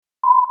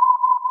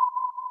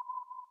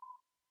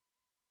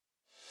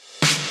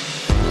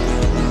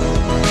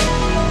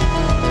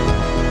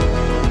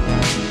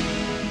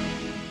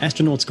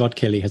Astronaut Scott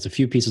Kelly has a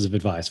few pieces of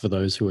advice for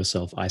those who are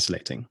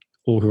self-isolating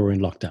or who are in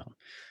lockdown.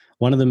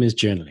 One of them is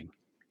journaling.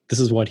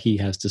 This is what he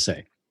has to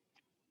say.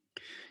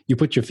 You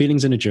put your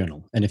feelings in a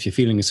journal, and if you're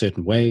feeling a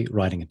certain way,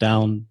 writing it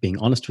down, being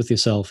honest with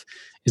yourself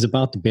is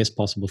about the best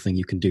possible thing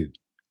you can do.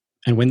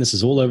 And when this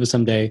is all over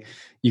someday,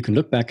 you can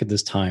look back at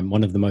this time,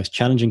 one of the most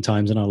challenging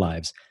times in our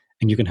lives,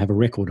 and you can have a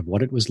record of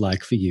what it was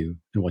like for you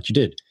and what you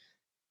did.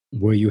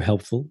 Were you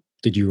helpful?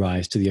 Did you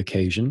rise to the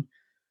occasion?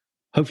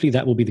 Hopefully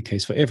that will be the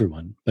case for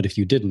everyone, but if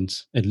you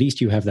didn't, at least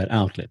you have that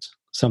outlet,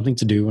 something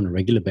to do on a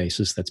regular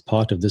basis that's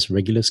part of this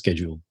regular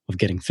schedule of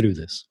getting through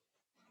this.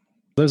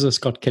 Those are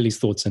Scott Kelly's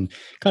thoughts and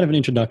kind of an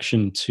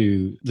introduction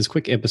to this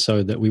quick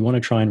episode that we want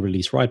to try and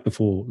release right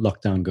before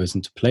lockdown goes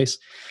into place.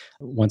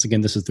 Once again,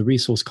 this is the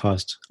Resource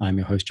Cast. I'm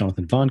your host,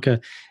 Jonathan Vanka,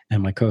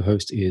 and my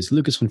co-host is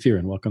Lucas van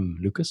Vuren. Welcome,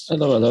 Lucas.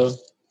 Hello.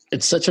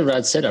 It's such a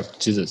rad setup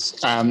to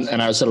this.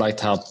 And I also liked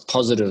how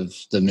positive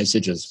the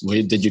message is.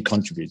 Where did you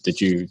contribute?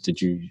 Did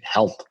you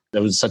help?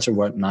 There was such a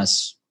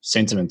nice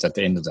sentiment at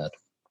the end of that.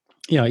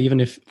 Yeah, even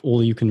if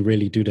all you can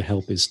really do to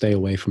help is stay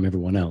away from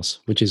everyone else,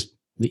 which is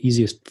the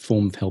easiest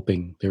form of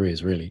helping there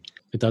is, really.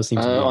 It does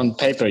seem to be. On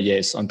paper,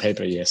 yes.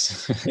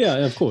 Yeah,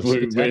 of course.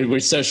 We're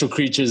social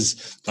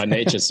creatures by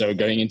nature. So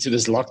going into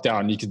this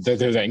lockdown, you can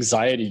the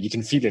anxiety, you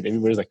can feel it.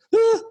 Everybody's like,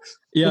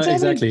 yeah,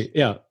 exactly.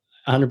 Yeah.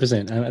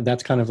 100%. And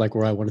that's kind of like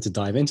where I wanted to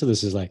dive into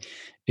this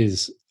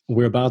is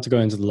we're about to go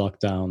into the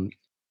lockdown.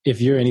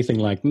 If you're anything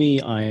like me,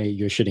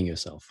 you're shitting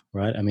yourself,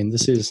 right? I mean,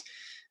 this is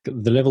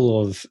the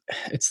level of,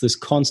 it's this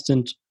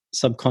constant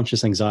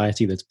subconscious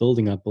anxiety that's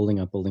building up.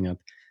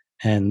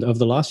 And over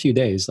the last few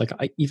days, like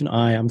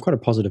I'm quite a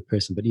positive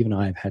person, but even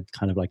I've had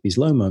kind of like these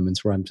low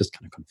moments where I'm just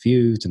kind of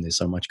confused and there's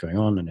so much going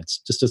on and it's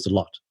just a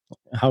lot.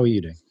 How are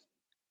you doing?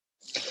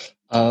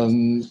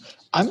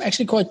 I'm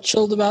actually quite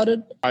chilled about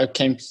it. I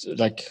came to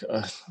it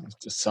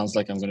just sounds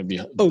like I'm going to be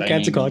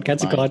cancer card.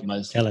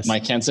 My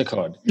cancer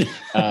card.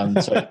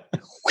 So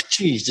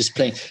just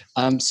playing.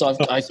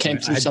 I came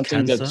through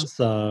something cancer,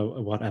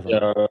 so whatever.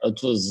 Yeah,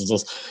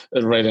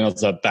 it really not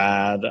that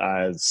bad.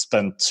 I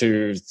spent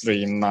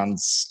 2-3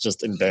 months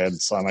just in bed,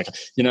 so I'm like,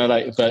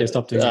 but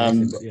stop doing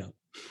anything, but yeah.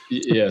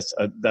 Yes,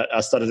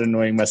 I started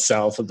annoying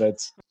myself a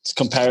bit.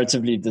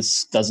 Comparatively,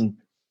 this doesn't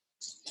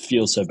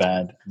feel so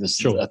bad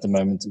at the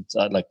moment. It's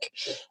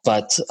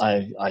but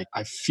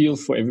I feel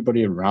for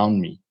everybody around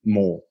me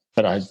more.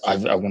 But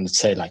I want to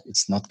say,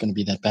 it's not going to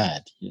be that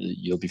bad.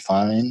 You'll be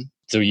fine.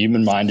 The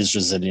human mind is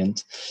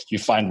resilient. You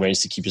find ways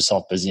to keep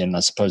yourself busy, and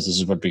I suppose this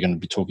is what we're going to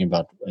be talking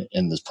about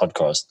in this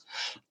podcast.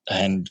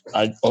 And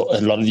a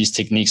lot of these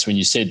techniques, when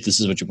you said this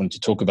is what you wanted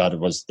to talk about, it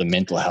was the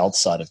mental health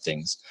side of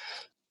things.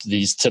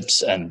 These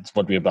tips and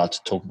what we're about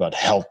to talk about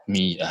helped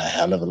me a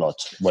hell of a lot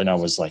when I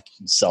was in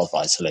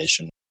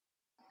self-isolation.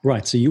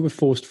 Right. So you were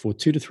forced for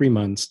 2 to 3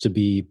 months to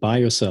be by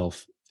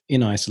yourself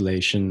in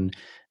isolation,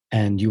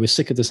 and you were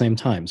sick at the same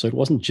time. So it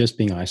wasn't just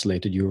being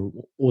isolated, you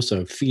were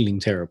also feeling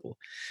terrible.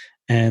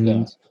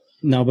 And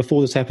Now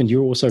before this happened,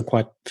 you were also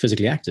quite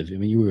physically active. I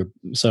mean,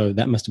 so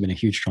that must have been a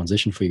huge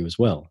transition for you as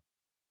well.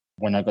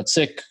 When I got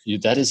sick,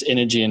 that is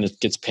energy and it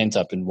gets pent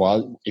up. And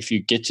if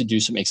you get to do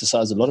some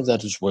exercise, a lot of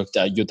that is worked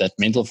out. That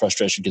mental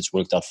frustration gets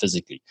worked out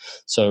physically.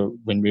 So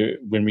when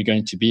we're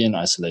going to be in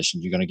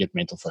isolation, you're going to get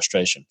mental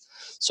frustration.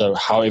 So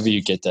however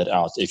you get that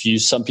out,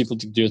 some people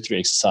do it through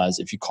exercise.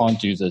 If you can't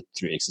do that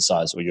through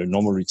exercise or your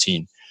normal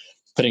routine,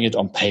 putting it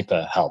on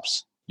paper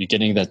helps. You're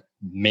getting that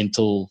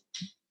mental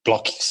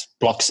blocks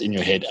in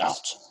your head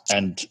out.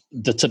 And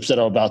the tips that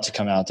are about to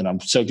come out, and I'm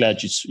so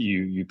glad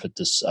you put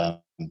this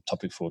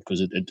topic forward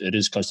because it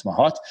is close to my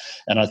heart,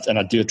 and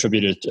I do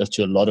attribute it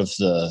to a lot of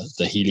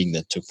the healing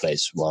that took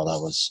place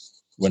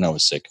when I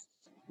was sick.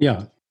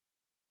 Yeah,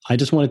 I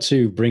just wanted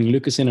to bring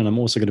Lucas in, and I'm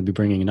also going to be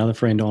bringing another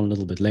friend on a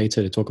little bit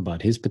later to talk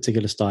about his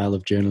particular style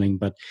of journaling.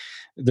 But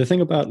the thing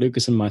about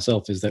Lucas and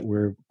myself is that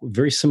we're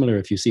very similar.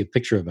 If you see a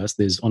picture of us,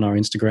 there's on our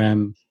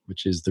Instagram,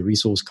 which is the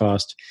Resource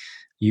Cast.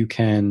 You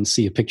can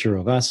see a picture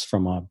of us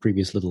from our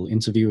previous little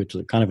interview. It's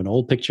kind of an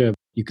old picture.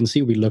 You can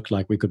see we look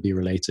like we could be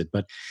related,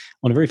 but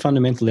on a very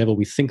fundamental level,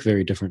 we think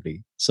very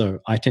differently. So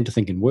I tend to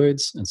think in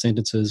words and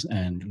sentences,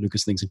 and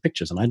Lucas thinks in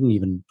pictures. And I didn't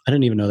even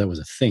know that was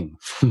a thing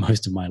for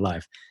most of my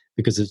life,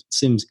 because it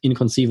seems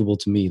inconceivable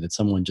to me that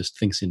someone just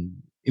thinks in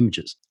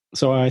images.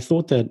 So I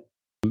thought that,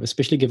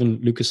 especially given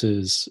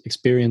Lucas's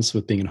experience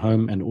with being at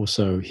home and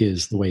also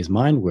the way his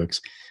mind works,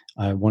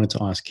 I wanted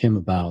to ask him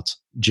about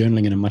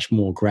journaling in a much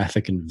more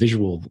graphic and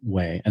visual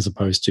way, as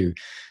opposed to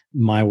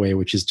my way,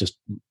 which is just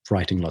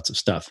writing lots of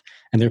stuff.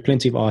 And there are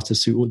plenty of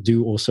artists who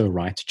do also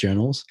write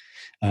journals.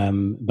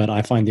 But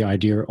I find the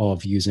idea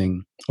of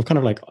kind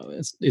of like,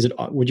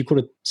 would you call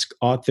it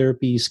art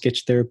therapy,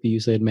 sketch therapy? You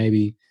said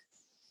maybe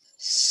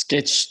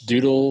sketch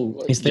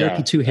doodle. Is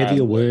therapy too heavy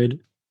a word?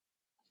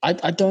 I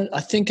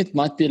think it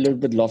might be a little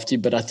bit lofty,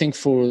 but I think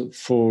for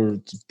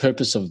the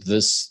purpose of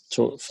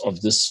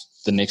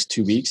the next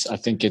 2 weeks, I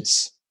think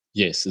it's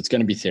going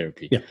to be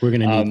therapy. Yeah, we're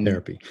going to need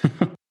therapy.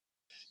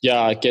 Yeah,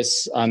 I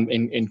guess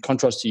in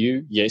contrast to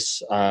you,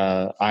 yes,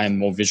 I am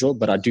more visual,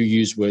 but I do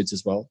use words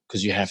as well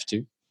because you have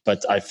to.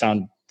 But I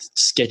found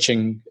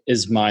sketching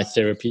is my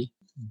therapy,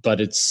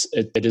 but it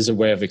is a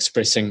way of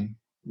expressing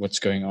what's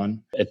going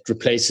on. It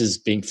replaces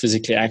being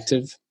physically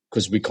active,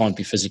 because we can't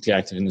be physically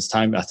active in this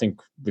time. I think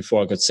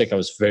before I got sick, I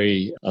was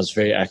very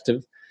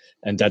active,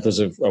 and that was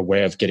a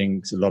way of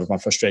getting a lot of my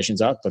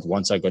frustrations out. But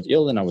once I got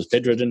ill and I was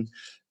bedridden,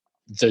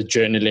 the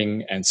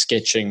journaling and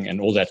sketching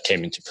and all that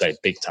came into play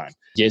big time.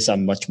 Yes,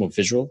 I'm much more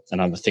visual,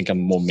 and I think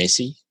I'm more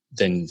messy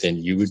than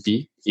you would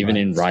be, even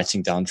in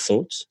writing down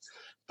thoughts.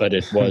 But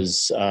it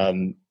was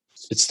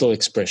it's still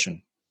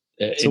expression.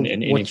 So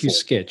in what you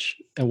sketch,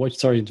 and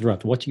sorry to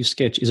interrupt, what you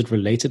sketch, is it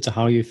related to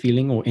how you're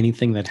feeling or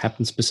anything that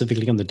happened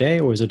specifically on the day,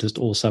 or is it just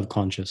all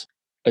subconscious?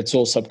 It's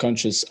all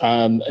subconscious.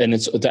 And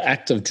it's the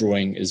act of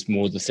drawing is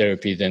more the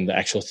therapy than the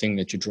actual thing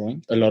that you're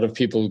drawing. A lot of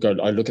people go,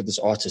 I look at this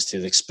artist,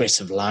 his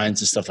expressive lines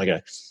and stuff like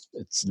that.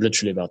 It's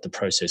literally about the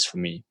process for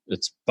me.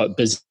 It's but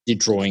busy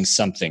drawing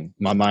something.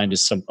 My mind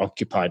is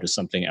occupied with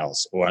something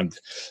else, or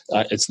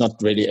it's not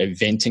really a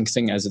venting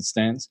thing as it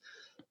stands.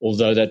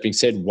 Although that being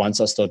said, once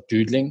I start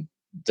doodling,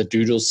 the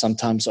doodles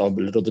sometimes are a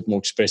little bit more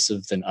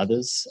expressive than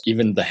others.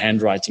 Even the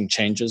handwriting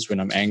changes when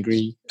I'm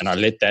angry, and I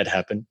let that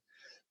happen.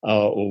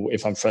 Or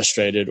if I'm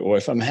frustrated, or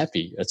if I'm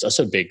happy. It's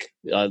also big.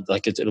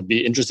 It'll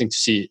be interesting to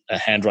see a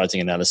handwriting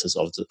analysis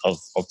of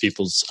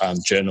people's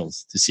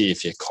journals to see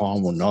if you're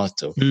calm or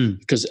not.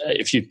 Because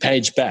if you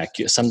page back,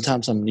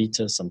 sometimes I'm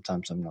neater,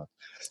 sometimes I'm not.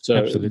 So,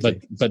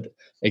 absolutely. But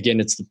again,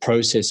 it's the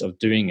process of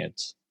doing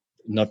it,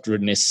 not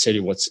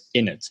necessarily what's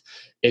in it.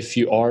 If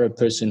you are a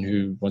person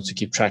who wants to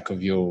keep track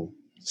of your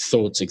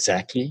thoughts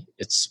exactly,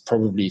 it's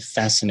probably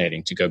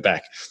fascinating to go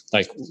back,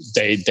 like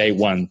day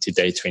 1 to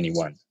day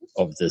 21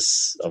 of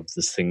this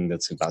thing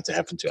that's about to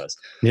happen to us.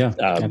 Yeah,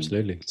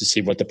 absolutely. To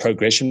see what the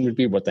progression would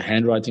be, what the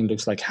handwriting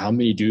looks like, how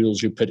many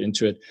doodles you put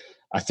into it.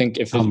 I think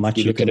if you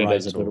look at it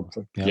as a little,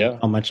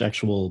 how much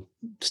actual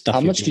stuff.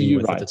 How much do you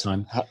write at the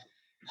time?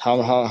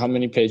 How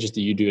many pages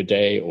do you do a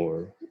day,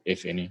 or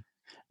if any?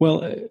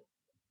 Well,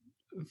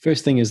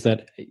 first thing is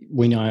that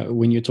when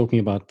you're talking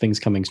about things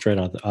coming straight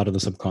out of the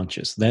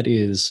subconscious, that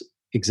is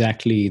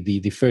exactly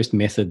the first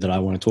method that I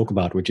want to talk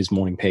about, which is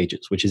morning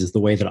pages, which is the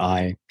way that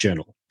I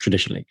journal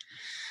traditionally.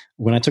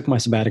 When I took my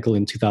sabbatical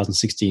in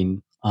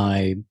 2016,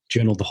 I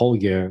journaled the whole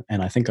year,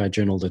 and I think I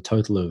journaled a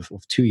total of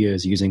 2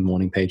 years using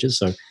morning pages.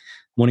 So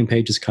morning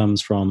pages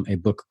comes from a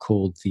book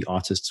called The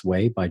Artist's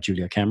Way by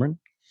Julia Cameron.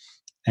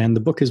 And the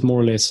book is more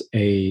or less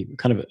a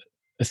kind of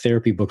a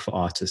therapy book for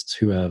artists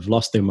who have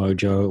lost their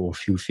mojo or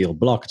who feel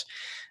blocked,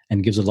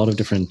 and gives a lot of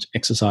different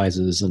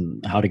exercises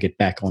and how to get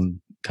back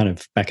in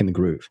the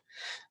groove.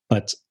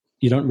 But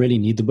you don't really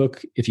need the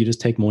book. If you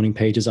just take morning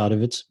pages out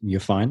of it,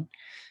 you're fine.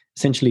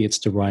 Essentially, it's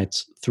to write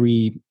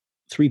three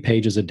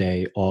pages a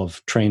day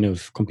of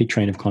complete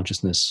train of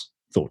consciousness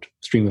thought,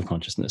 stream of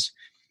consciousness.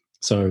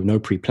 So no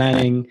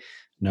pre-planning,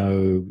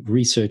 no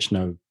research,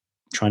 no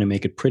trying to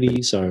make it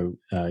pretty. So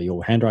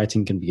your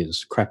handwriting can be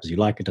as crap as you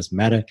like. It doesn't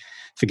matter.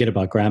 Forget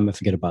about grammar,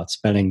 forget about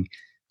spelling.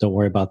 Don't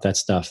worry about that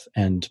stuff.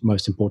 And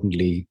most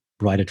importantly,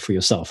 write it for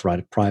yourself, write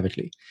it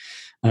privately.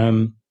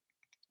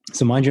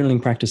 So my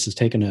journaling practice has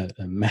taken a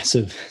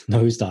massive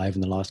nosedive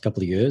in the last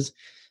couple of years.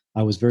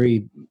 I was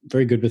very,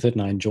 very good with it,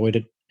 and I enjoyed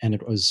it. And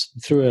it was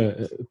through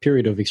a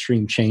period of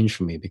extreme change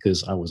for me,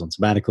 because I was on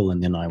sabbatical,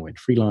 and then I went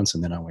freelance,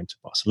 and then I went to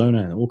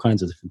Barcelona, and all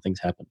kinds of different things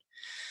happened.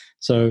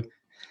 So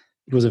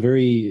it was a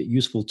very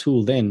useful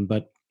tool then.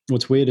 But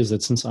what's weird is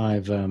that since I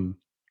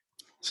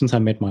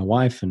met my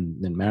wife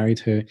and then married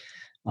her,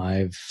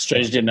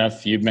 strangely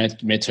enough, you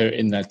met her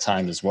in that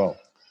time as well.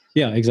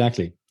 Yeah,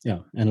 exactly. Yeah,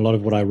 and a lot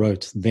of what I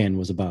wrote then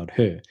was about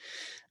her.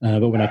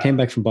 But when I came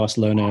back from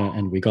Barcelona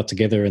and we got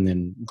together and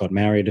then got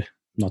married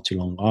not too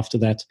long after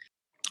that,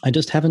 I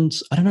just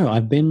haven't. I don't know.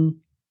 I've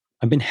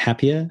been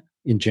happier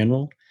in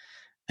general,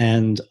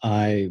 and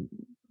I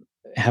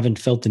haven't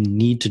felt the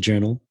need to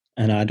journal.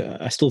 And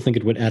I still think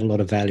it would add a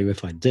lot of value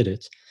if I did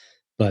it,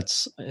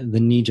 but the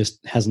need just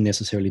hasn't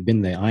necessarily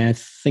been there. I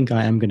think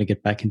I am going to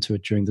get back into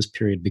it during this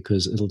period,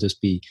 because it'll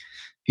just be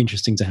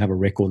interesting to have a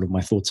record of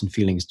my thoughts and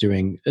feelings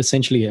during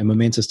essentially a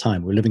momentous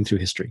time. We're living through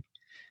history.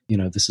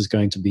 This is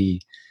going to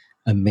be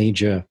a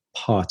major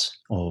part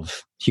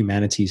of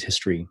humanity's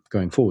history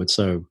going forward.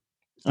 So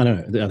I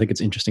don't know. I think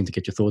it's interesting to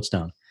get your thoughts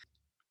down.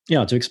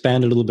 Yeah, to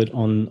expand a little bit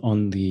on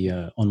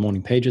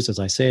morning pages, as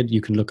I said,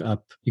 you can look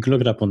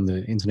it up on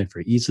the internet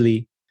very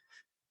easily.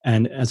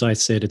 And as I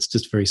said, it's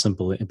just very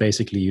simple.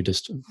 Basically, you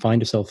just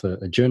find yourself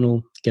a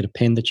journal, get a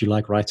pen that you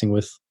like writing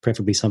with,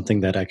 preferably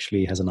something that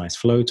actually has a nice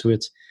flow to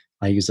it.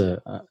 I use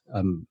a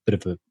bit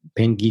of a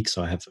pen geek,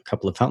 so I have a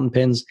couple of fountain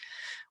pens,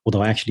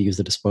 although I actually use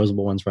the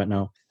disposable ones right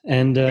now.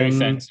 And very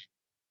fancy.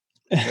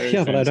 Very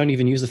fancy. But I don't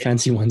even use the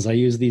fancy ones. I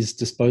use these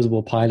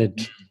disposable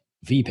Pilot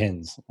V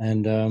pens.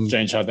 And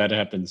strange how that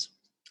happens.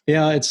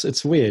 Yeah,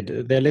 it's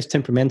weird. They're less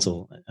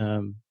temperamental.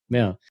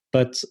 Yeah,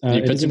 but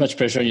you put too much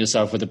pressure on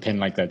yourself with a pen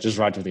like that. Just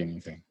write with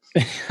anything.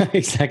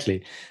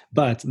 Exactly.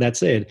 But that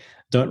said,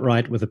 don't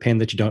write with a pen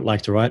that you don't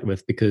like to write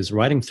with, because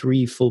writing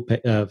 3 full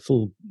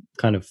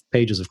kind of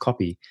pages of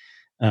copy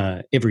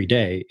every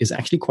day is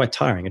actually quite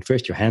tiring. At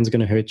first, your hand's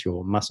going to hurt,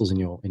 your muscles in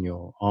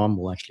your arm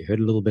will actually hurt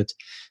a little bit.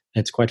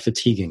 It's quite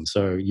fatiguing.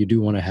 So you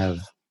do want to have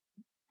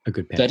a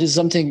good pen. That is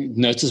something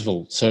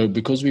noticeable. So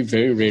because we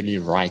very rarely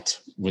write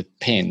with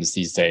pens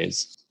these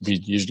days, we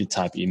usually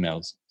type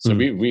emails. So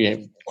we're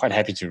quite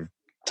happy to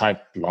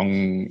type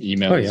long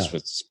emails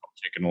with spell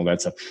check and all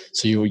that stuff.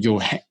 So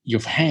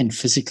your hand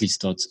physically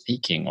starts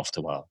aching after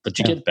a while, but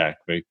you get back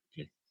very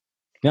quickly.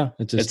 Yeah,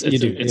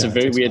 it's a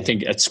very weird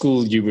thing. At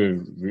school,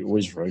 we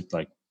always wrote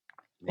like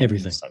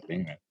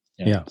everything.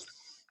 Yeah.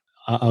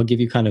 I'll give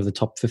you kind of the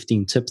top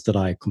 15 tips that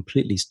I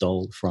completely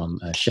stole from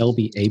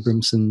Shelby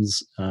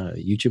Abramson's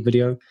YouTube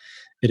video.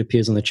 It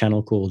appears on the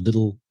channel called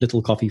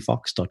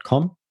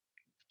littlecoffeefox.com.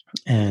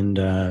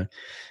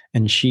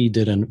 And she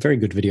did a very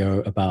good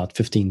video about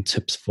 15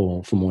 tips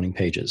for morning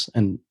pages.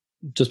 And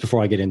just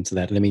before I get into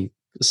that, let me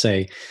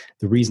say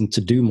the reason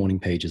to do morning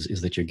pages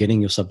is that you're getting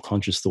your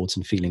subconscious thoughts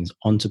and feelings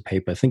onto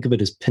paper. Think of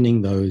it as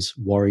pinning those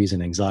worries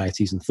and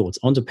anxieties and thoughts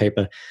onto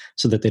paper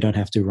so that they don't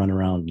have to run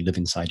around and live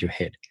inside your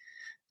head.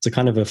 It's a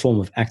kind of a form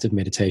of active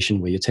meditation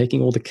where you're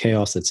taking all the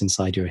chaos that's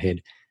inside your head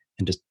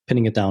and just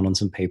pinning it down on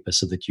some paper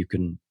so that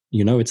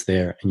you know it's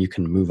there and you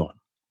can move on.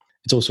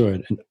 It's also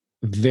a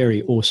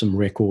very awesome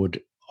record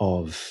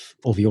of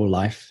your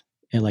life.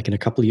 And like in a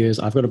couple of years,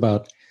 I've got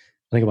about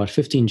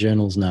 15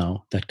 journals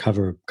now that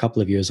cover a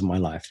couple of years of my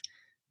life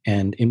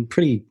and in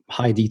pretty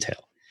high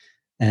detail.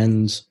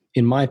 And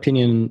in my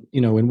opinion,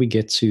 when we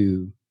get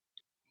to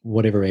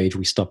whatever age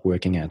we stop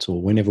working at,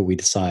 or whenever we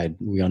decide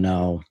we are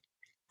now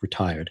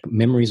retired,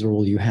 memories are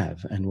all you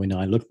have. And when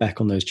I look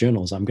back on those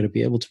journals, I'm going to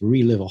be able to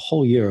relive a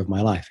whole year of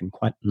my life in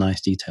quite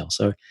nice detail.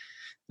 So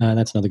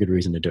that's another good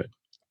reason to do it.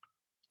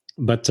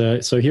 But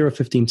so here are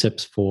 15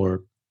 tips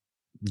for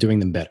doing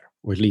them better,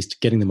 or at least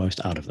getting the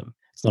most out of them.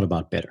 It's not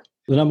about better.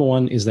 The number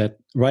one is that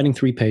writing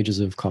 3 pages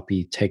of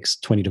copy takes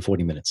 20 to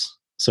 40 minutes.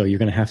 So you're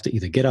going to have to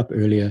either get up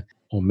earlier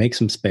or make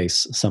some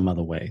space some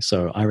other way.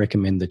 So I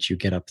recommend that you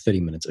get up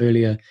 30 minutes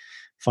earlier,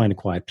 find a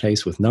quiet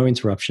place with no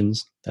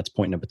interruptions. That's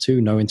point number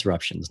 2, no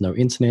interruptions, no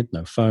internet,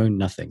 no phone,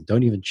 nothing.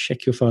 Don't even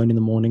check your phone in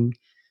the morning.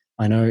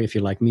 I know if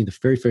you're like me, the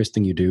very first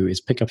thing you do is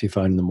pick up your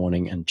phone in the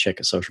morning and check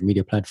a social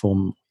media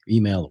platform,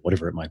 email, or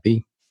whatever it might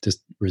be.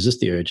 Just resist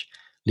the urge,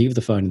 leave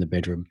the phone in the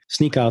bedroom,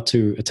 sneak out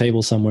to a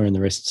table somewhere and the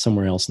rest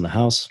somewhere else in the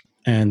house,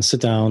 and sit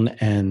down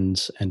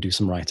and do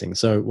some writing.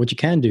 So what you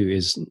can do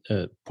is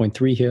point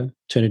 3 here,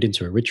 turn it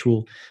into a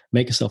ritual,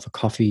 make yourself a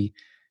coffee,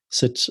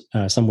 sit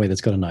somewhere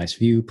that's got a nice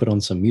view, put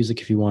on some music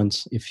if you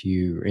want. If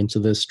you're into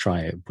this,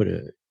 put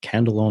a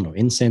candle on or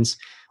incense,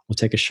 or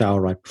take a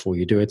shower right before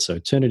you do it. So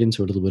turn it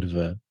into a little bit of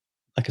a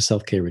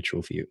self-care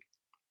ritual for you.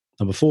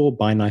 Number 4,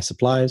 buy nice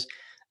supplies.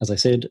 As I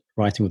said,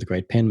 writing with a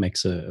great pen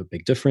makes a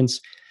big difference.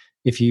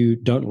 If you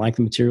don't like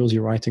the materials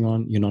you're writing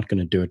on, you're not going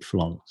to do it for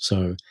long.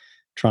 So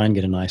try and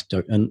get a nice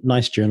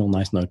journal,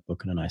 nice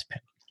notebook, and a nice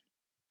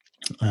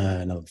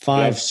pen. Number 5.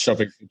 I love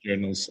shopping for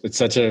journals. It's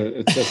such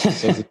a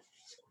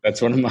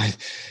that's one of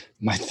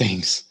my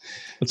things.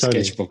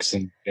 Totally. Sketchbooks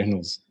and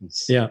journals.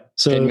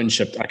 So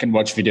penmanship. I can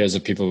watch videos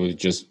of people who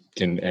just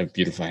can have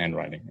beautiful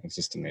handwriting. It's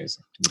just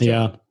amazing.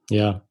 Yeah.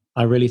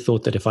 I really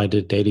thought that if I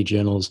did daily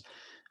journals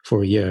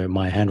for a year,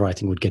 my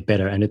handwriting would get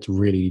better, and it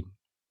really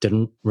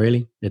didn't.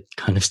 It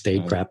kind of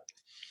stayed crap.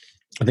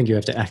 I think you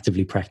have to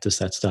actively practice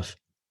that stuff.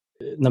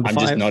 Number 5.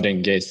 I'm just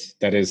nodding. Yes,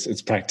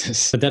 it's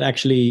practice. But that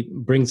actually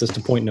brings us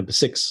to point number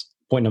 6.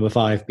 Point number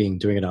 5 being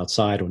doing it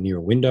outside or near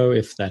a window,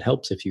 if that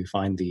helps, if you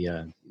find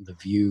the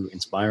view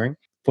inspiring.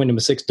 Point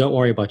number 6, don't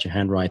worry about your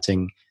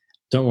handwriting.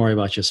 Don't worry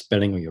about your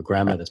spelling or your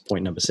grammar. That's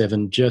point number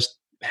 7. Just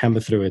hammer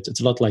through it.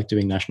 It's a lot like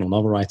doing National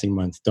Novel Writing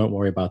Month. Don't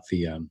worry about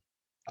the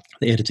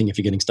editing if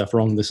you're getting stuff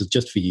wrong. This is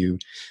just for you.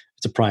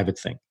 It's a private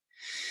thing.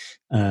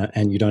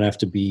 And you don't have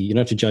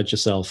to judge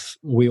yourself.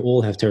 We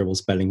all have terrible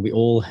spelling.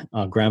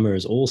 Our grammar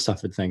is all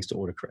suffered thanks to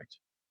autocorrect.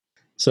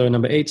 So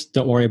number 8,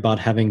 don't worry about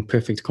having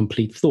perfect,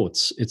 complete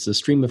thoughts. It's a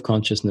stream of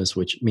consciousness,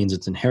 which means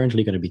it's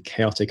inherently going to be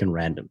chaotic and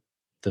random.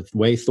 The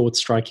way thoughts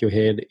strike your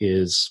head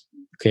is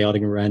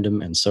chaotic and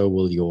random, and so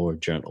will your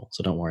journal.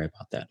 So don't worry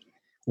about that.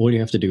 All you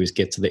have to do is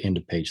get to the end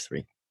of page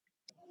 3.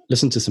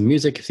 Listen to some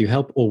music if you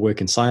help, or work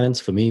in silence.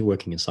 For me,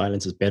 working in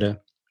silence is better.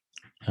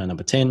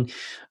 Number 10,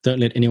 don't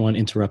let anyone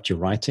interrupt your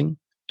writing.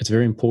 It's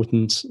very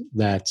important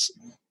that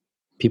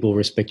people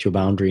respect your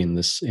boundaries in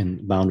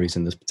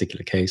this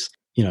particular case.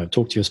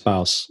 Talk to your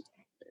spouse.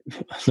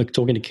 Look,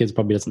 talking to kids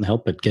probably doesn't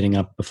help, but getting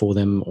up before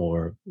them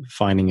or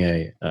finding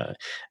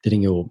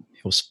letting your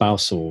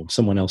spouse or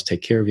someone else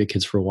take care of your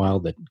kids for a while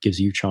that gives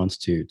you a chance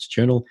to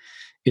journal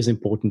is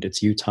important.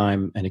 It's you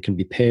time, and it can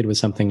be paired with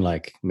something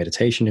like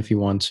meditation if you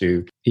want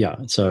to. Yeah,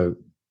 so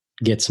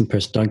get some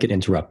person. Don't get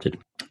interrupted.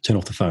 Turn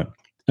off the phone.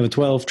 Number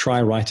 12,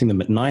 try writing them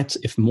at night.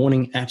 If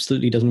morning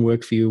absolutely doesn't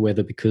work for you,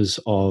 whether because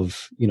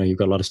of, you've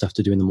got a lot of stuff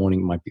to do in the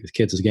morning, it might be with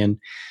kids again,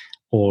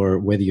 or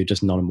whether you're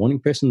just not a morning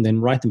person, then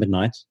write them at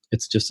night.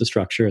 It's just a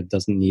structure. It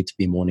doesn't need to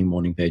be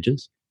morning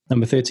pages.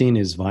 Number 13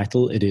 is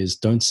vital. It is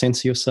don't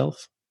censor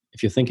yourself.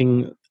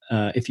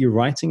 If you're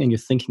writing and you're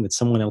thinking that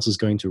someone else is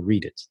going to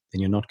read it,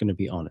 then you're not going to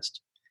be honest.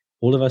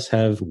 All of us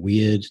have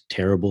weird,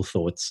 terrible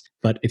thoughts,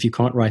 but if you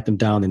can't write them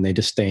down, then they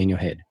just stay in your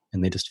head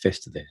and they just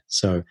fester there.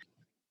 So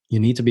you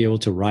need to be able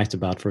to write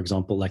about, for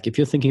example, like if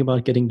you're thinking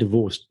about getting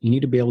divorced, you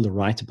need to be able to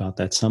write about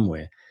that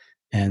somewhere.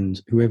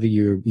 And whoever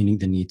you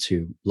either need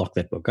to lock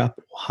that book up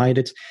or hide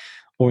it,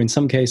 or in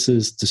some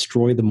cases,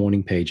 destroy the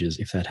morning pages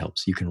if that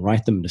helps. You can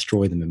write them and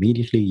destroy them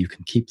immediately. You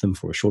can keep them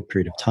for a short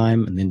period of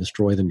time and then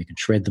destroy them. You can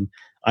shred them.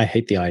 I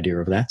hate the idea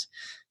of that,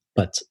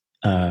 but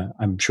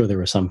I'm sure there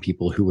are some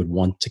people who would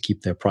want to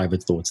keep their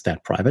private thoughts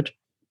that private.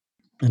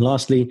 And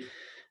lastly,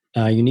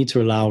 you need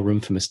to allow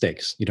room for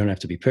mistakes. You don't have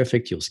to be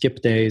perfect. You'll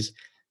skip days.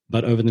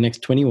 But over the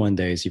next 21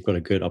 days, you've got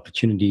a good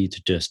opportunity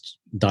to just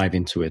dive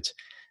into it.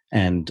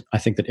 And I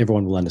think that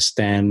everyone will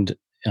understand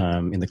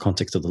in the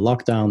context of the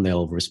lockdown.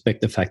 They'll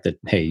respect the fact that,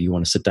 hey, you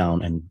want to sit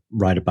down and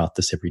write about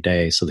this every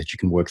day so that you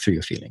can work through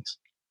your feelings.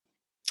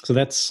 So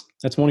that's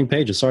Morning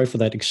Pages. Sorry for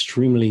that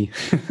extremely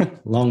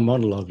long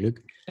monologue, Luke.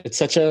 It's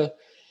such a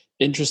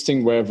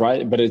interesting way of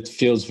writing, but it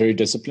feels very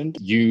disciplined.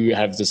 You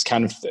have this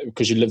kind of,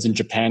 because you lived in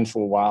Japan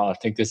for a while, I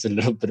think there's a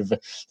little bit of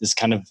this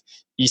kind of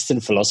Eastern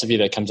philosophy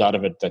that comes out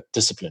of it, that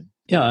discipline.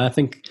 Yeah, I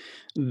think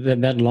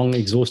that long,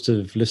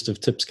 exhaustive list of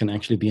tips can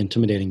actually be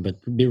intimidating, but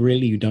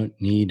really you don't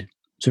need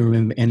to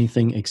remember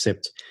anything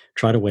except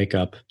try to wake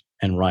up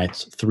and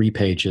write 3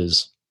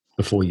 pages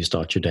before you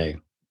start your day.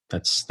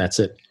 That's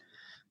it.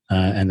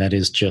 And that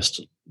is just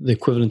the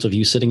equivalent of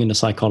you sitting in a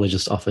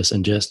psychologist's office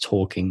and just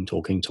talking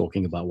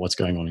about what's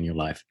going on in your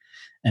life.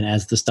 And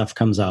as the stuff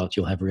comes out,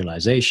 you'll have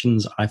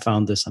realizations. I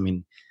found this. I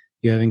mean,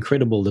 you have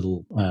incredible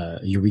little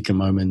eureka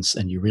moments,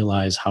 and you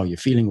realize how you're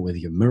feeling, whether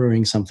you're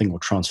mirroring something or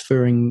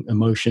transferring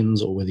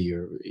emotions, or whether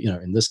you're,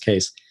 in this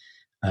case,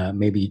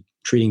 maybe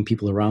treating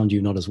people around you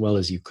not as well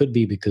as you could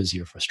be because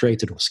you're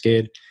frustrated or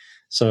scared.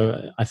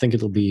 So I think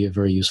it'll be a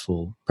very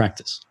useful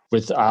practice.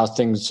 With our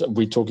things,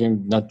 we're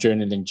talking not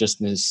journaling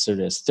just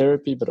necessarily as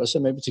therapy, but also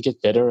maybe to get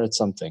better at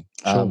something,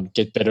 Sure.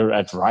 Get better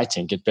at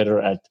writing, get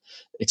better at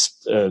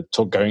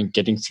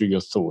getting through your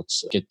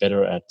thoughts, get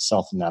better at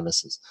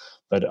self-analysis.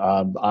 But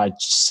I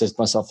set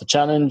myself a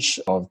challenge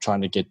of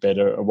trying to get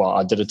better. Well,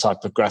 I did a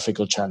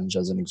typographical challenge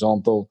as an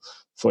example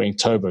for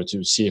Inktober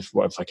to see if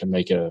I can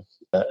make a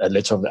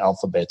letter of the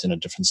alphabet in a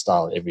different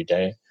style every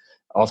day.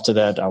 After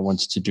that, I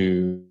wanted to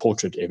do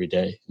portrait every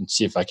day and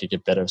see if I could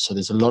get better. So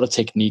there's a lot of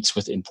techniques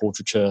within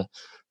portraiture,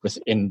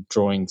 within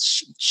drawing,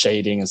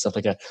 shading and stuff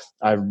like that.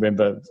 I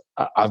remember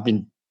I've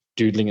been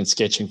doodling and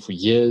sketching for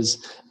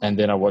years. And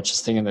then I watched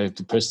this thing and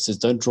the person says,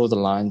 don't draw the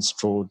lines,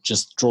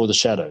 just draw the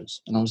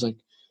shadows. And I was like,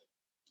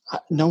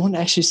 no one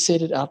actually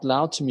said it out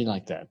loud to me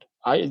like that.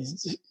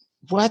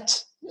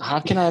 What?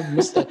 How can I have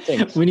missed that thing?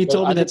 When you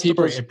told me that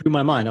story, it blew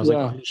my mind. I was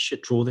like, holy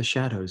shit, draw the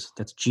shadows.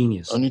 That's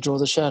genius. Only draw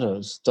the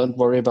shadows. Don't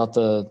worry about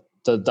the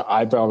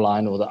eyebrow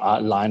line or the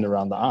line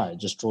around the eye.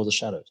 Just draw the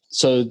shadows.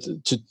 So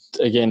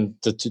again,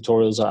 the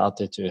tutorials are out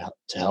there to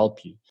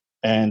help you.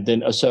 And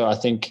then also I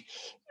think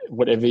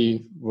whatever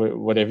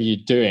you're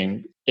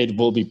doing, it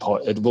will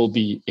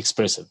be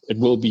expressive. It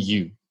will be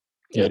you.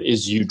 Yeah. It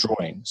is you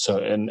drawing. So,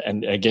 and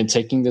again,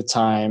 taking the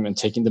time and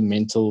taking the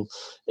mental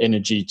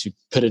energy to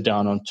put it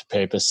down onto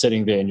paper,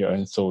 sitting there in your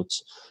own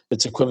thoughts.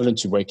 It's equivalent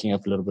to waking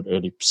up a little bit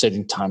early,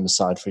 setting time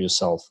aside for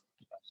yourself.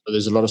 So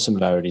there's a lot of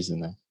similarities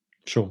in there.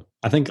 Sure.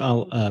 I think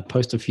I'll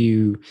post a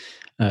few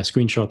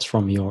screenshots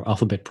from your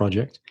alphabet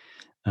project.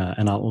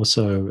 And I'll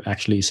also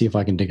actually see if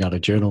I can dig out a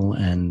journal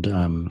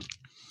and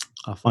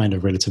I'll find a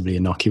relatively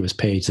innocuous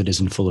page that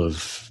isn't full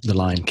of the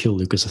line "kill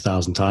Lucas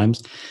 1,000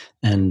 times"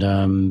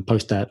 and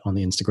post that on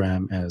the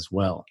Instagram as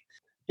well.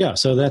 Yeah,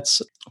 so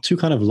that's 2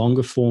 kind of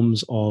longer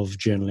forms of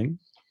journaling.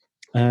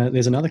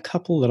 There's another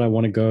couple that I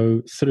want to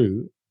go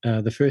through.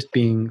 The first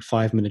being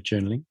 5-minute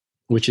journaling,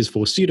 which is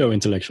for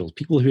pseudo-intellectuals,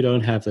 people who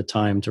don't have the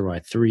time to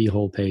write 3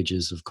 whole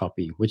pages of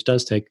copy, which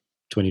does take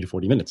 20 to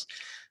 40 minutes.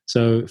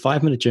 So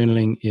 5-minute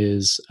journaling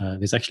is,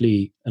 there's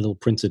actually a little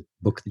printed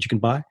book that you can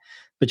buy,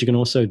 but you can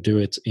also do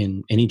it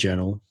in any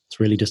journal. It's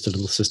really just a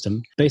little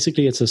system.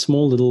 Basically, it's a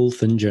small little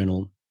thin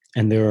journal,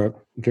 and there are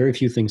very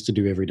few things to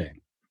do every day.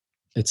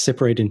 It's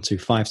separated into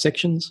 5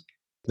 sections.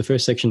 The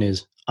first section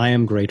is, I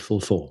am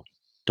grateful for, ...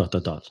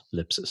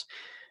 ellipsis.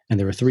 And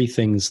there are 3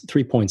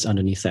 points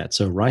underneath that.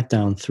 So write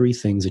down 3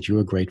 things that you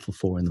are grateful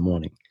for in the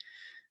morning.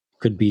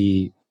 Could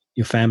be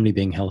your family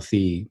being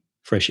healthy,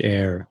 fresh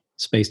air,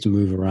 space to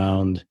move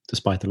around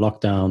despite the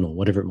lockdown or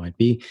whatever it might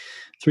be.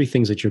 3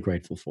 things that you're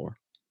grateful for.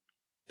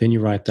 Then you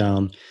write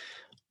down,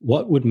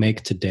 what would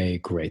make today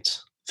great?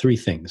 3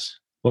 things.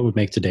 What would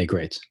make today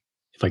great?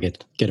 If I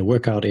get a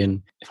workout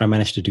in, if I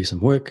manage to do some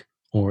work,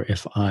 or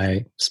if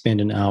I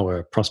spend an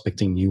hour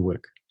prospecting new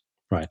work,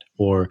 right?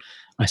 Or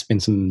I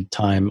spend some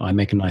time, I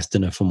make a nice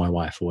dinner for my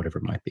wife or whatever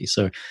it might be.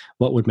 So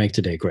what would make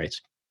today great?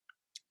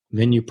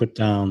 Then you put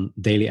down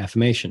daily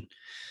affirmation.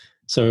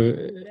 So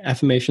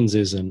affirmations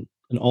is an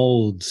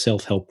old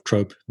self-help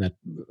trope that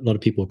a lot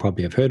of people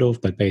probably have heard of,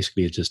 but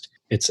basically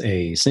it's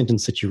a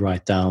sentence that you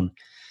write down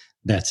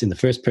that's in the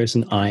first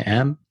person, I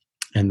am,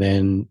 and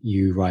then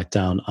you write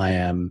down, I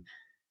am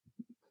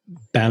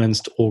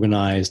balanced,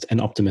 organized,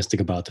 and optimistic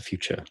about the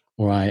future,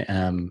 or I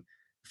am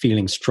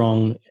feeling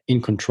strong,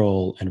 in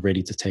control, and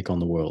ready to take on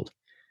the world.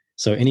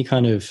 So any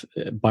kind of,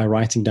 by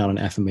writing down an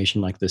affirmation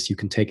like this, you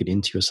can take it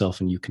into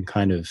yourself and you can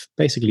kind of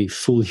basically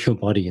fool your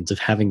body into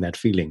having that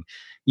feeling,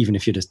 even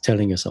if you're just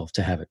telling yourself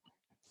to have it.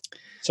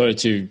 Sorry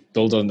to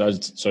build on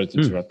that. Sorry to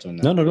interrupt on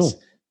that. No, not at all.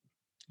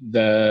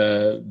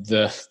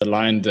 The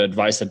line, the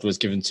advice that was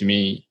given to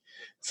me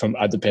from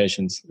other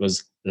patients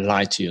was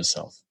lie to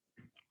yourself.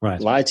 Right.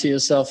 Lie to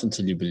yourself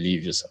until you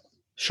believe yourself.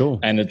 Sure.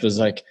 And it was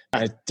like,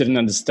 I didn't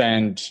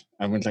understand.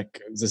 I went like,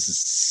 this is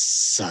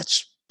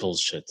such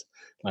bullshit.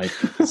 Like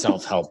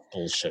self-help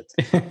bullshit.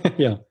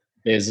 Yeah.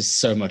 There's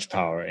so much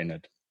power in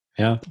it.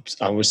 Yeah.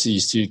 I always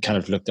used to kind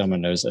of look down my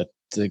nose at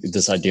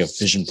this idea of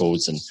vision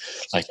boards and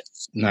like,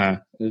 nah,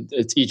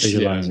 it's each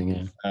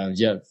visualizing.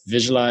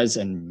 Visualize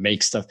and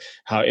make stuff.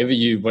 Whatever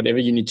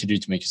you need to do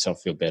to make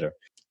yourself feel better.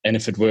 And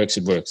if it works,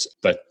 it works.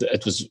 But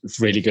it was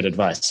really good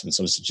advice. And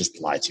so it's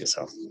just lie to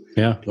yourself.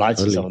 Yeah. Lie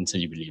to yourself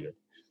until you believe it.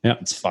 Yeah.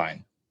 It's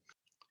fine.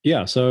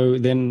 Yeah. So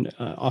then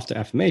after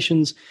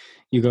affirmations,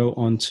 you go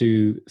on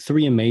to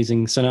 3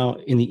 amazing. So now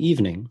in the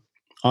evening,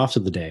 after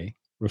the day,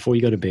 before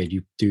you go to bed,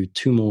 you do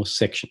 2 more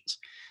sections.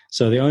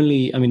 So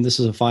this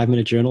is a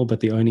 5-minute journal,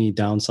 but the only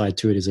downside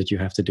to it is that you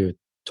have to do it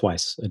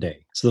twice a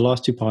day. So the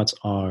last 2 parts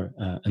are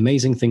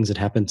amazing things that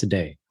happened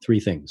today,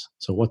 3 things.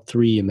 So what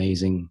 3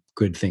 amazing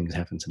good things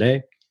happened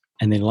today?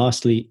 And then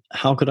lastly,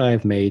 how could I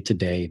have made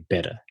today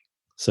better?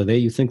 So there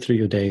you think through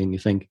your day and you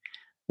think,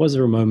 was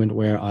there a moment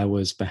where I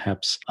was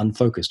perhaps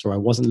unfocused, or I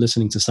wasn't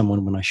listening to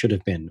someone when I should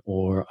have been,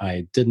 or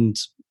I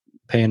didn't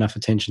pay enough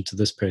attention to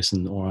this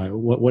person, or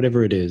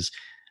whatever it is,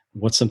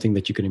 what's something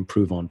that you could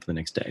improve on for the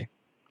next day?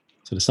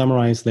 So to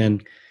summarize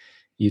then,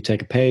 you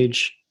take a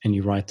page and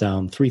you write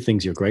down 3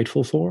 things you're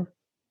grateful for,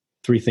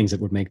 3 things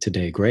that would make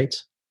today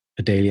great,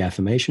 a daily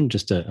affirmation,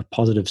 just a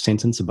positive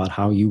sentence about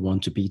how you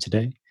want to be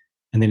today.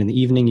 And then in the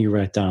evening, you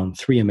write down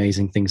 3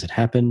 amazing things that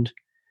happened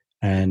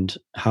and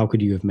how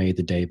could you have made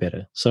the day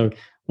better. So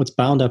what's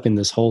bound up in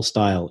this whole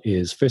style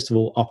is, first of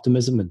all,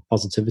 optimism and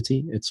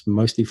positivity. It's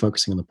mostly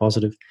focusing on the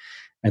positive.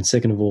 And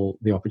second of all,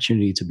 the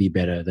opportunity to be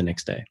better the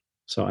next day.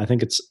 So I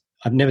think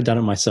I've never done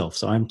it myself.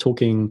 So I'm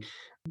talking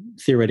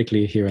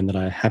theoretically here, and that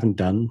I haven't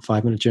done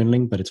 5-minute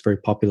journaling, but it's very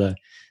popular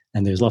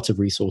and there's lots of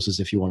resources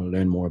if you want to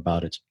learn more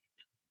about it.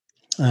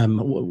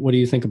 What do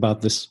you think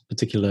about this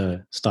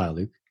particular style,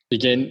 Luke?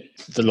 Again,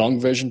 the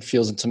long version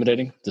feels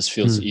intimidating. This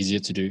feels easier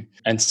to do.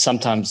 And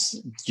sometimes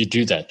you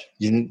do that.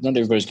 You're not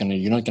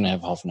going to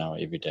have half an hour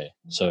every day.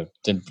 So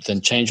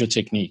then change your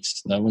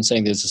techniques. No one's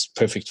saying there's this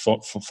perfect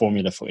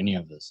formula for any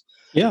of this.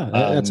 Yeah,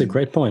 that's a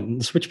great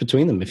point. Switch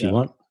between them if you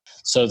want.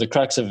 So the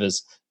crux of it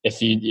is,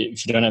 if you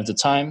don't have the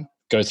time,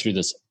 go through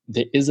this.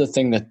 There is a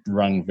thing that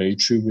rang very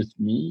true with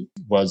me,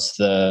 was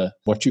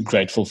what you're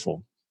grateful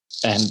for.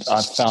 And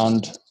I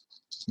found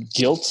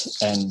guilt,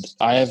 and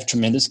I have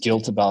tremendous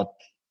guilt about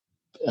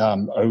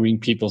owing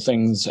people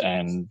things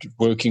and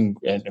working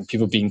and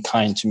people being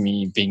kind to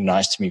me, being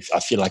nice to me. I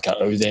feel like I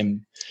owe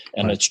them,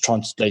 and It's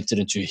translated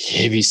into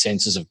heavy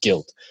senses of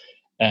guilt.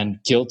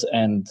 And guilt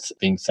and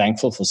being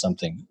thankful for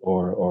something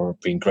or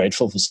being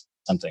grateful for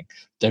something,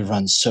 they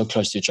run so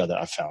close to each other,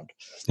 I found.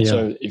 Yeah.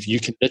 So if you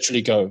can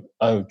literally go,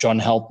 oh, John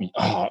helped me.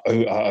 I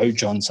owe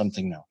John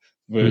something now.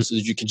 Whereas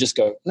you can just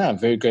go, no, I'm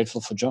very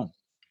grateful for John.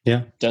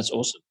 Yeah. That's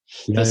awesome.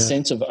 The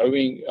sense of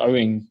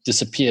owing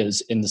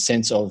disappears in the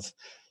sense of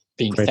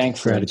being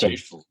thankful and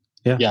grateful.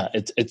 Yeah.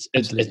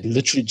 It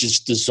literally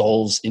just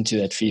dissolves into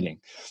that feeling.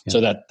 Yeah. So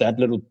that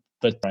little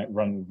bit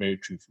rang very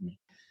true for me.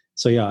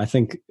 So yeah, I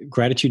think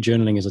gratitude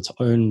journaling is its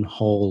own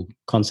whole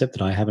concept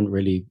that I haven't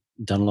really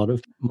done a lot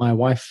of. My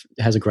wife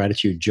has a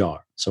gratitude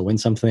jar. So when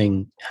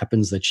something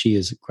happens that she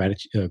is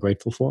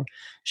grateful for,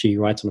 she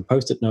writes on a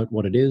Post-it note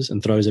what it is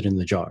and throws it in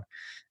the jar.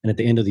 And at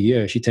the end of the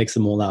year, she takes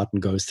them all out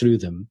and goes through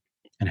them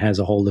and has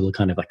a whole little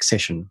kind of like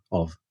session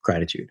of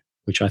gratitude,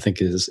 which I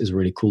think is a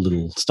really cool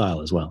little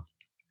style as well.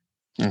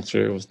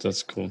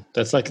 That's cool.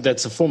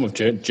 That's a form of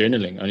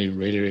journaling, only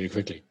really, really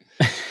quickly.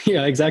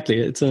 Yeah, exactly.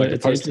 It's an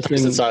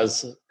interesting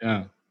size.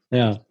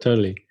 Yeah,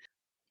 totally.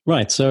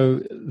 Right.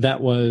 So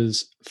that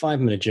was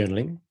 5-minute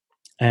journaling.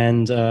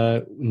 And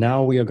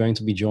now we are going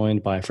to be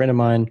joined by a friend of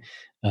mine.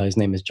 His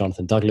name is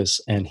Jonathan Douglas,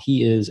 and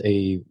he's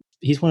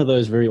one of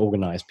those very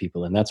organized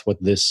people. And that's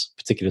what this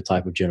particular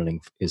type of journaling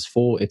is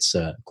for. It's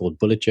called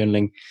bullet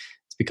journaling.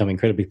 It's become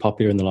incredibly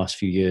popular in the last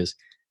few years.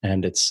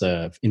 And it's,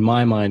 in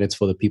my mind, it's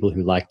for the people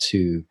who like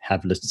to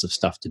have lists of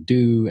stuff to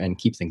do and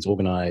keep things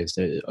organized.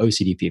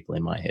 OCD people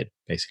in my head,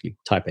 basically,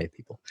 type A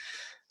people.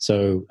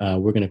 So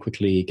we're going to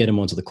quickly get him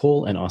onto the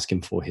call and ask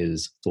him for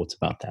his thoughts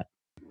about that.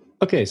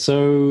 Okay,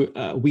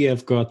 so we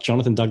have got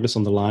Jonathan Douglas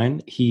on the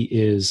line. He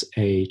is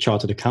a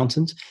chartered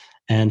accountant,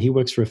 and he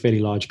works for a fairly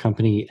large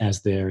company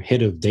as their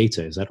head of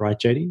data. Is that right,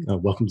 JD?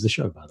 Welcome to the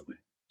show, by the way.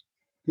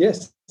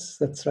 Yes,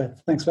 that's right.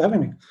 Thanks for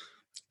having me.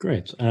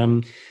 Great.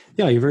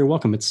 Yeah, you're very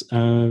welcome. It's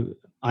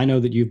I know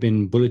that you've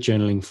been bullet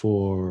journaling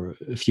for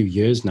a few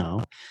years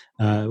now.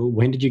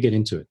 When did you get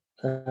into it?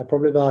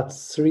 Probably about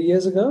 3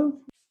 years ago.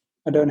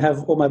 I don't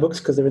have all my books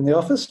because they're in the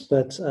office,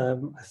 but I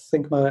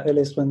think my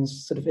earliest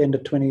ones sort of end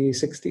of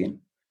 2016.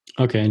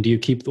 Okay, and do you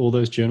keep all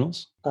those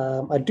journals?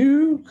 I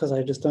do, because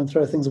I just don't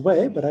throw things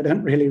away, but I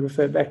don't really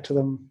refer back to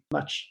them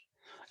much.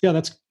 Yeah,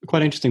 that's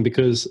quite interesting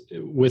because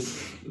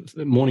with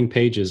morning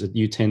pages,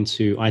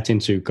 I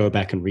tend to go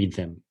back and read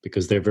them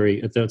because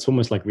it's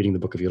almost like reading the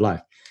book of your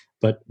life.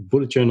 But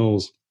bullet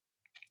journals,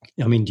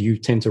 I mean, do you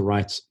tend to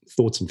write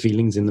thoughts and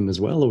feelings in them as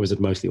well, or is it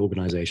mostly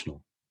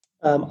organizational?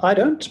 I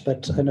don't,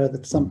 but I know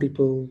that some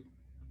people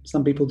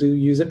do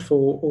use it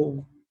for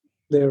all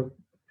their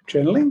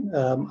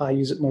journaling. I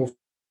use it more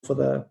for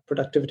the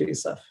productivity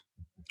stuff.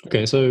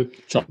 Okay, so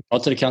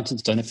chartered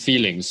accountants don't have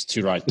feelings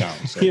to write down.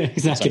 So yeah,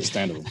 exactly. It's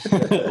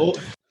understandable.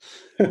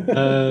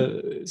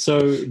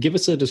 So give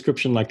us a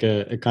description, like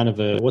a kind of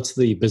what's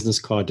the business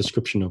card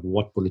description of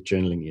what bullet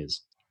journaling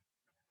is?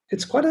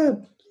 It's quite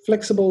a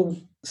flexible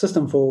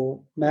system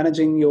for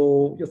managing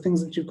your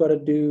things that you've got to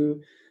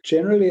do.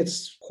 Generally,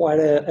 it's quite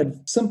a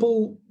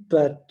simple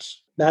but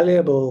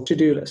malleable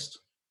to-do list.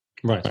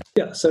 Right.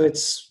 Yeah, so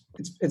it's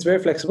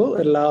very flexible.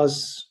 It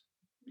allows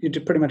you to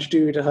pretty much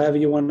do it however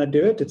you want to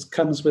do it. It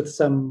comes with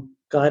some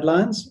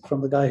guidelines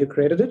from the guy who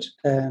created it.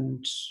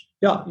 And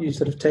yeah, you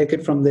sort of take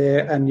it from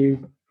there and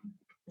you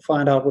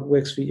find out what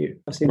works for you.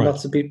 I've seen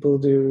lots of people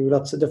do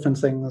lots of different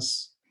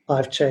things.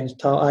 I've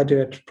changed how I do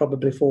it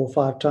probably 4 or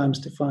 5 times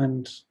to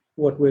find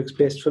what works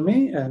best for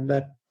me. And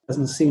that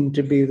doesn't seem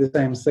to be the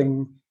same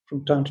thing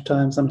from time to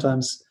time.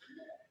 Sometimes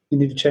you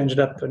need to change it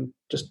up and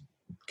just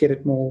get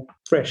it more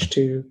fresh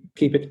to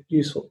keep it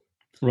useful.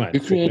 Right. Who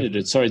created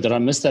it? Sorry, did I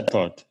miss that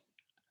part?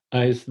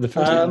 The first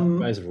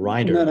guy is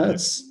Ryder. No,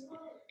 it's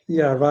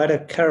Ryder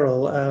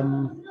Carroll.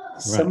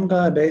 Some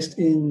guy based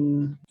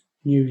in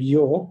New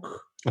York.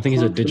 I think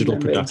he's a digital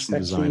production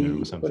designer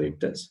or something. What he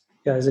does.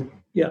 Yeah, is it?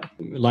 Yeah.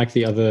 Like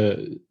the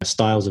other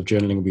styles of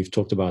journaling we've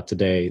talked about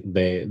today,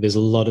 there's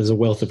a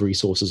wealth of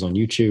resources on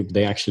YouTube.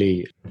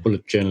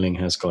 Bullet Journaling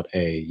has got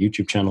a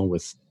YouTube channel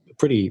with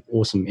pretty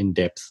awesome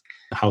in-depth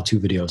how-to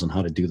videos on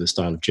how to do this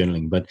style of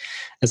journaling. But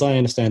as I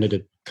understand it,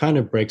 it kind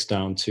of breaks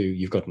down to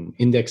you've got an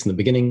index in the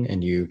beginning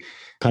and you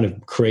kind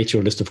of create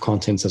your list of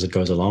contents as it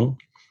goes along.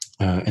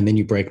 And then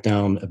you break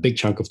down a big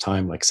chunk of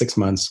time, like 6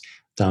 months,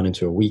 down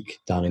into a week,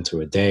 down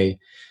into a day.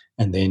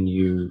 And then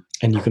you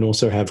can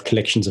also have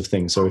collections of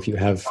things. So if you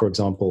have, for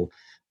example,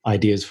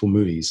 ideas for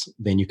movies,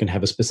 then you can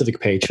have a specific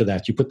page for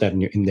that. You put that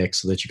in your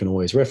index so that you can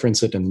always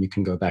reference it, and you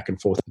can go back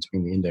and forth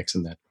between the index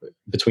and that,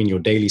 between your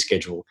daily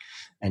schedule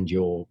and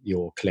your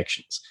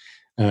collections.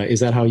 Is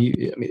that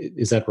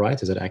is that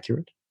right? Is that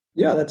accurate?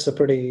 Yeah, that's a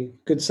pretty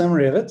good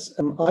summary of it.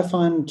 I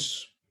find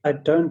I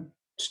don't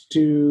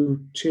do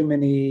too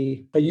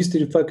many. I used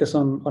to focus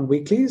on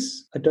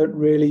weeklies. I don't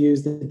really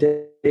use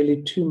the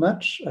daily too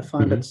much. I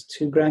find it's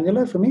too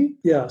granular for me.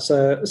 Yeah,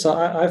 so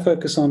I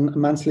focus on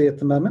monthly at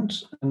the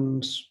moment,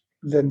 and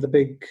then the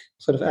big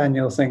sort of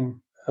annual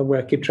thing where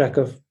I keep track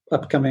of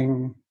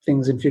upcoming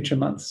things in future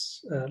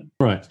months.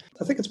 Right.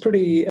 I think it's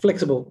pretty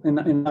flexible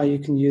in how you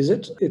can use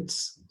it.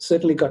 It's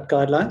certainly got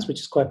guidelines, which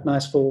is quite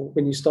nice for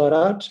when you start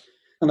out,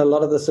 and a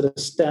lot of the sort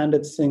of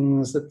standard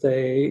things that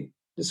they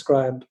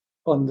describe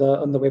on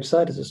the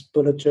website is just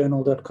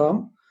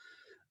bulletjournal.com.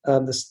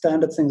 The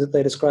standard things that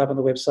they describe on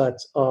the website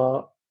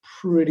are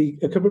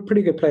a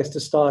pretty good place to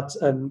start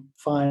and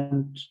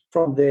find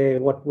from there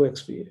what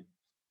works for you.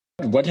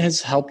 What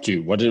has helped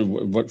you?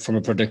 What from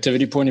a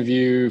productivity point of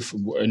view,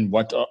 and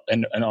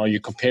are you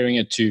comparing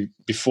it to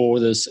before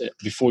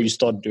you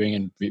start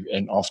doing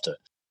and after?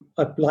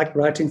 I like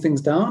writing things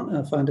down.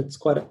 I find it's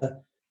quite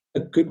a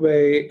good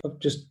way of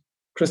just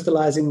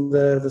crystallizing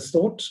the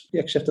thought. You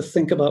actually have to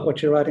think about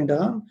what you're writing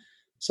down.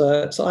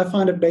 So I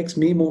find it makes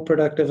me more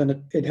productive,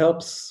 and it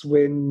helps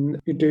when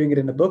you're doing it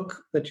in a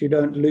book that you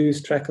don't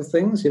lose track of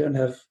things. You don't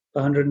have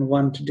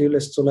 101 to-do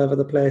lists all over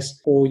the place,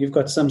 or you've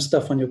got some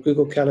stuff on your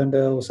Google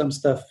Calendar or some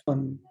stuff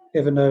on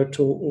Evernote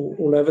or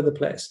all over the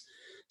place.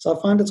 So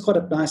I find it's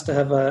quite nice to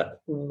have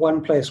one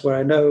place where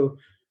I know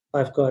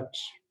I've got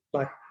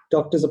like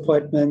doctor's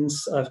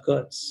appointments, I've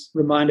got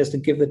reminders to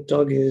give the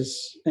dog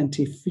his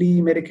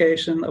anti-flea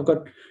medication. I've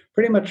got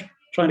pretty much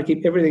trying to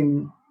keep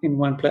everything in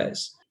one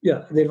place.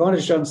 Yeah, the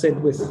advantage John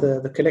said with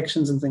the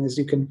collections and things,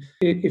 you can,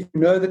 if you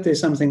know that there's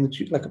something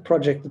that like a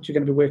project that you're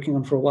going to be working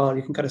on for a while,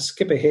 you can kind of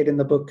skip ahead in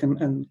the book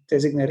and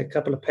designate a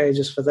couple of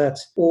pages for that,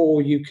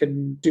 or you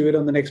can do it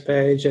on the next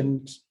page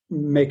and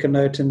make a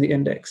note in the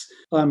index.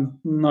 I'm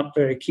not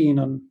very keen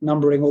on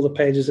numbering all the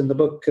pages in the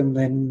book and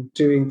then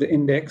doing the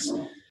index.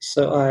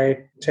 So I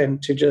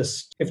tend to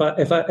just, if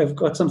I've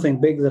got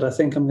something big that I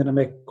think I'm going to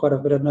make quite a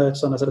bit of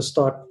notes on, I sort of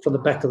start from the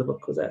back of the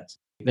book with that.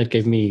 That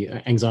gave me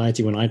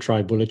anxiety when I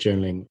tried bullet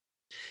journaling.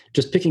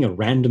 Just picking a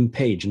random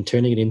page and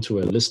turning it into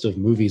a list of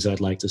movies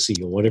I'd like to see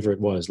or whatever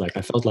it was. Like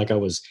I felt like I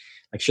was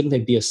like, shouldn't there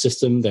be a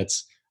system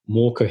that's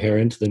more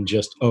coherent than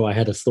just, oh, I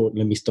had a thought,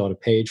 let me start a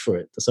page for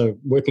it. So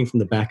working from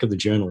the back of the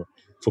journal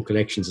for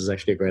collections is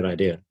actually a great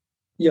idea.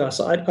 Yeah,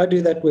 so I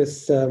do that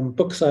with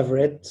books I've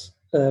read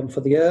for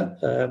the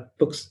year,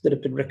 books that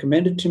have been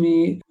recommended to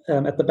me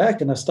at the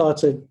back, and I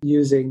started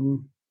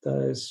using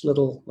those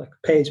little like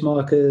page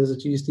markers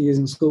that you used to use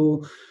in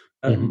school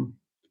to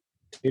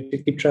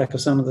keep track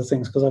of some of the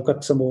things, because I've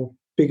got some more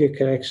bigger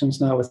collections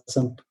now with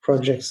some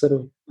projects that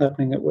are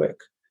happening at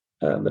work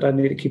that I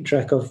need to keep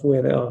track of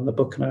where they are in the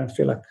book, and I don't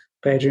feel like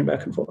paging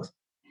back and forth.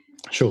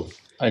 Sure.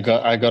 I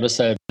got to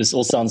say, this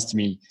all sounds to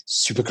me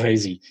super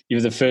crazy.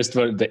 Even the first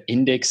one, the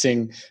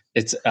indexing,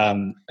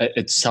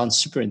 it sounds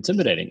super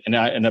intimidating.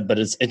 But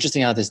it's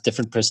interesting how there's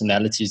different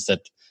personalities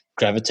that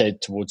gravitate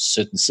towards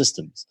certain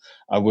systems.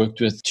 I worked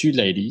with two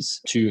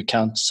ladies, two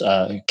account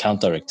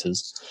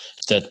directors,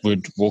 that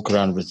would walk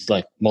around with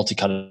like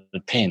multicolored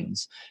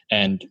pens,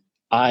 and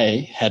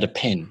I had a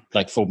pen,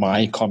 like for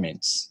my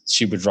comments.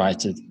 She would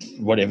write it,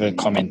 whatever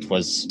comment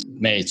was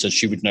made, so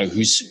she would know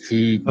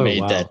who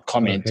made that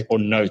comment or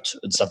note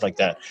and stuff like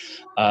that.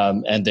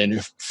 And then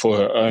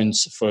for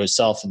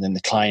herself, and then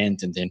the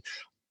client, and then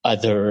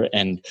other,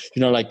 and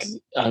like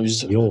I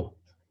was.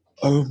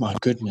 Oh my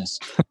goodness!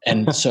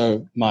 And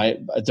so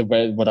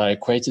what I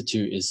equate it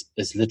to is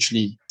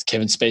literally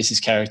Kevin Spacey's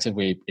character,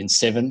 where in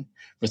Seven,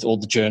 with all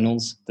the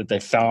journals that they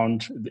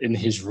found in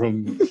his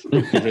room,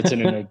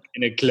 written in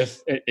a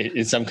glyph,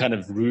 in some kind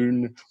of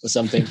rune or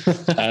something.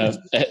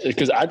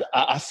 Because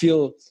I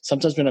feel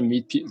sometimes when I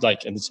meet people,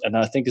 like, and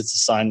I think it's a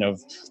sign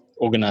of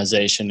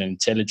organization and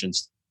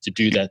intelligence to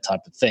do that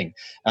type of thing.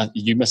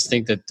 You must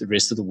think that the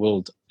rest of the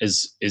world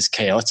is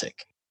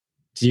chaotic.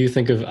 Do you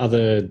think of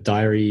other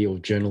diary or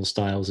journal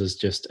styles as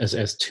just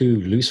as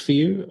too loose for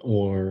you,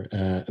 or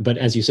but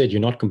as you said,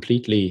 you're not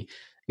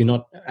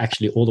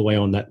actually all the way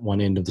on that one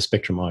end of the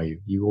spectrum, are you?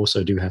 You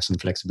also do have some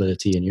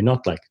flexibility, and you're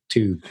not like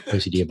too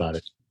OCD about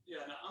it. Yeah,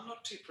 no, I'm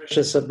not too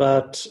precious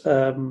about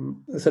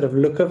the sort of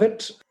look of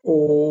it,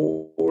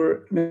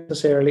 or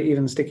necessarily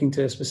even sticking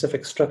to a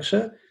specific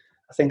structure.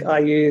 I think I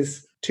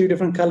use two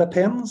different color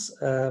pens.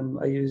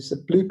 I use a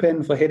blue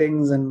pen for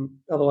headings, and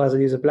otherwise I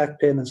use a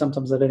black pen, and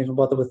sometimes I don't even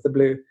bother with the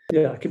blue.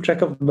 Yeah, I keep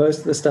track of most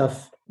of the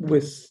stuff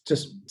with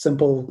just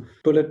simple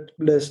bullet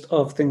list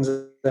of things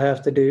that I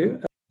have to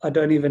do. I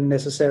don't even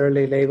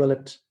necessarily label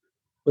it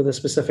with a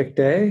specific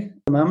day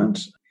at the moment.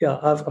 Yeah,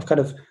 I've kind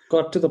of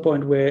got to the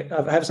point where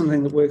I have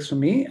something that works for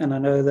me, and I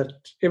know that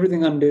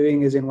everything I'm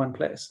doing is in one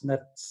place. And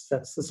that's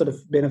the sort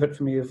of benefit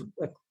for me of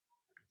like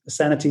a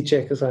sanity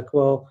check. Is like,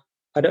 well,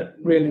 I don't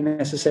really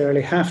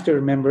necessarily have to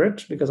remember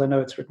it because I know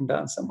it's written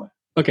down somewhere.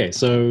 Okay,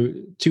 so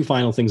two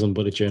final things on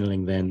bullet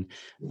journaling then.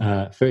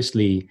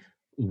 Firstly,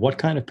 what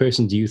kind of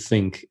person do you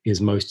think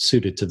is most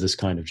suited to this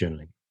kind of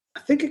journaling? I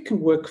think it can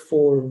work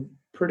for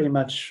pretty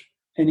much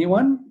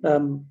anyone.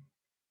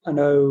 I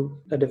know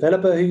a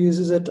developer who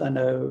uses it. I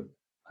know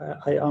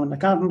I'm an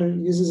accountant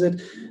who uses it.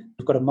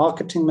 I've got a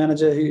marketing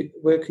manager who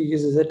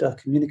uses it, a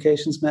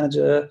communications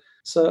manager.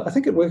 So I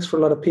think it works for a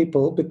lot of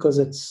people because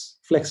it's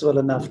flexible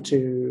enough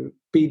to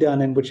be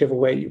done in whichever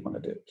way you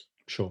want to do it.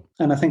 Sure.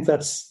 And I think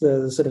that's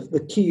the sort of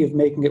the key of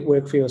making it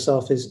work for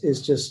yourself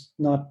is just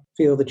not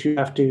feel that you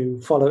have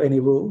to follow any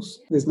rules.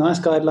 There's nice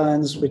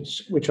guidelines,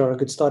 which are a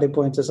good starting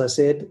point, as I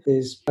said.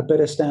 There's a bit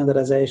of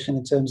standardization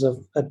in terms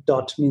of a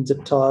dot means a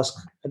task,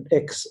 an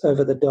X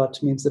over the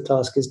dot means the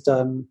task is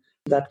done,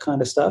 that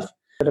kind of stuff.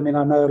 But I mean,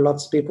 I know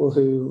lots of people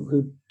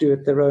who do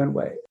it their own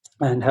way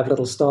and have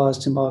little stars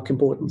to mark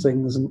important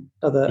things and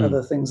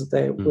other things that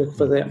they work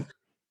for them.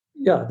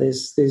 Yeah,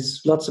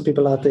 there's lots of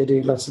people out there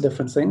doing lots of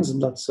different things and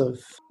lots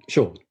of...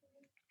 Sure.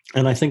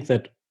 And I think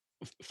that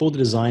for the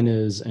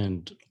designers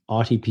and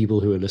arty people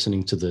who are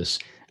listening to this,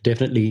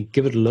 definitely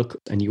give it a look,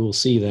 and you will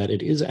see that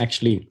it is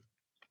actually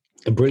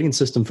a brilliant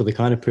system for the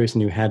kind of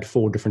person who had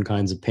 4 different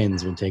kinds of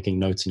pens when taking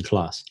notes in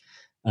class.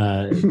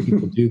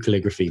 People do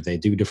calligraphy, they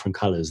do different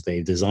colors,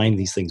 they design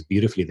these things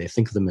beautifully, they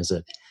think of them as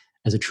a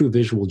true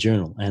visual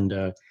journal.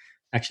 And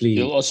actually...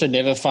 You'll also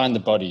never find the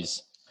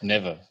bodies.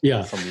 Never.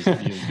 Yeah. From these,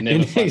 you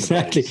never find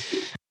exactly. The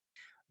bodies.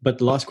 But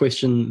the last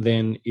question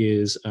then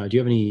is, do you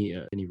have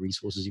any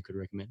resources you could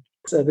recommend?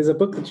 So there's a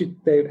book that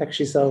they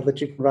actually sell that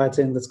you can write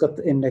in that's got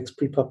the index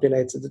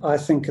pre-populated. I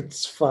think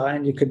it's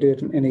fine. You could do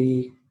it in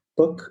any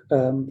book.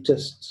 You've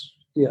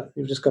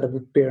just got to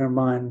bear in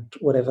mind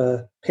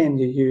whatever pen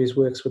you use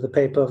works with the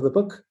paper of the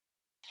book.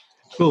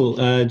 Cool.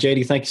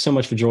 JD, thank you so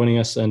much for joining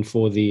us and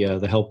for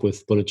the help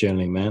with bullet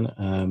journaling,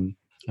 man.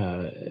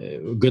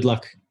 Good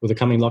luck with the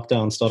coming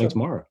lockdown starting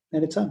tomorrow.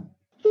 Anytime.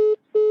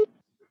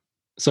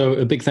 So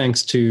a big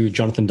thanks to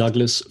Jonathan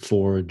Douglas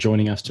for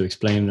joining us to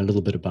explain a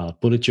little bit about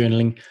bullet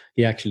journaling.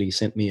 He actually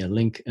sent me a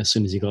link as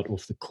soon as he got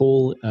off the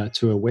call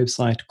to a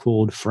website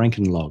called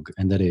Frankenlog,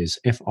 and that is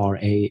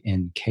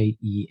Frankenlog,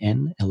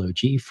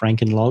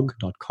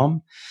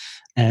 frankenlog.com.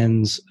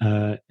 And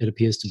it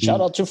appears to be...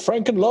 Shout out to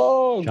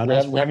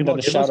Frankenlog! We haven't done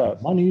a shout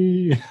out.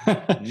 Money!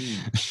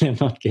 We're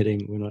not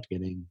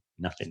getting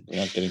nothing. We're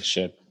not getting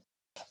shit.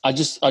 I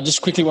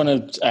just quickly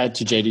want to add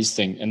to JD's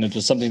thing, and it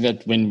was something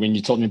that when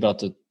you told me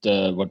about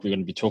what we're going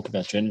to be talking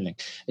about journaling,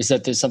 is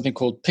that there's something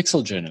called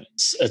pixel journaling.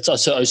 It's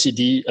also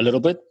OCD a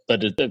little bit,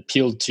 but it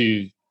appealed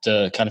to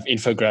the kind of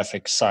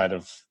infographic side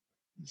of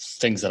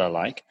things that I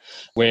like,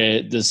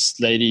 where this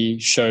lady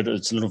showed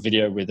it's a little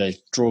video where they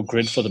draw a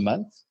grid for the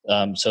month,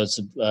 So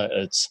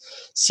it's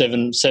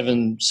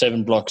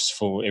seven blocks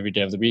for every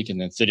day of the week,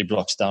 and then 30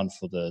 blocks down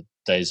for the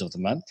days of the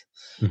month.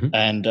 Mm-hmm.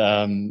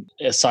 And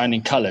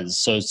assigning colors.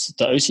 So it's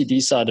the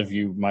OCD side of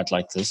you might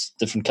like this,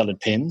 different colored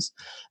pens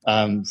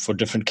for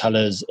different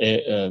colors,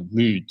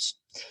 moods.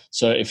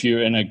 So if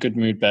you're in a good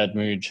mood, bad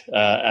mood,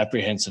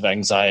 apprehensive,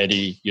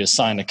 anxiety, you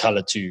assign a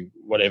color to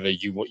whatever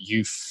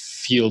you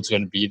feel is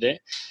going to be there.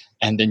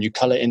 And then you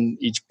color in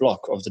each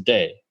block of the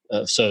day.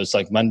 So it's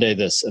like Monday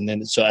this, and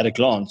then so at a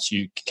glance,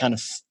 you kind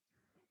of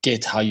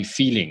get how you're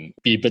feeling,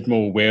 be a bit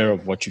more aware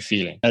of what you're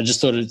feeling. I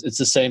just thought it's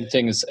the same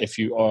thing as if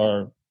you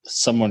are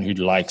someone who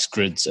likes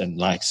grids and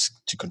likes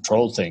to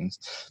control things,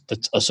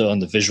 but also on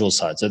the visual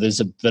side. So there's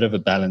a bit of a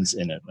balance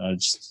in it. I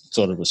just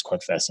thought it was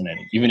quite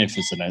fascinating, even if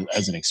it's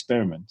as an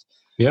experiment.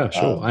 Yeah,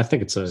 sure. I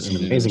think it's an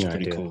amazing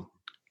idea. Cool.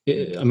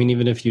 I mean,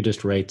 even if you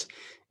just rate,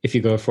 if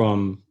you go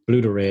from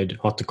blue to red,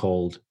 hot to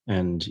cold,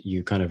 and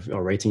you kind of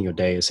are rating your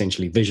day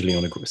essentially visually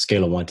on a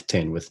scale of 1 to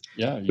 10, with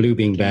blue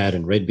being bad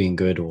and red being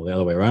good, or the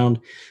other way around,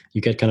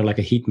 you get kind of like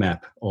a heat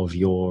map of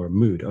your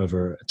mood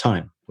over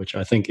time, which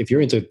I think if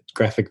you're into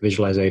graphic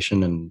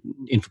visualization and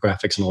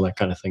infographics and all that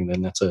kind of thing,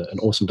 then that's an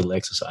awesome little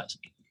exercise.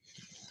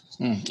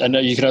 And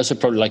you can also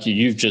probably, like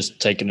you've just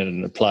taken it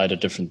and applied a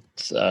different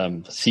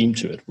theme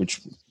to it,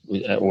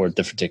 or a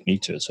different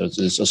technique to it. So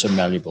it's also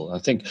malleable. I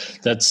think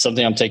that's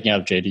something I'm taking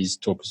out of JD's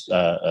talks,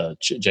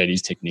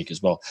 JD's technique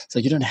as well. It's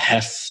like you don't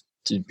have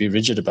to be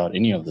rigid about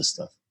any of this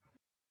stuff.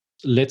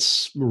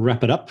 Let's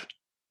wrap it up.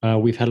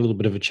 We've had a little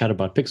bit of a chat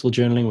about pixel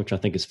journaling, which I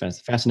think is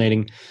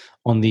fascinating.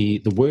 On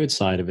the word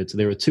side of it,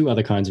 there are two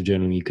other kinds of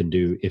journaling you can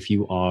do if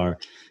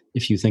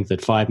you think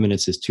that 5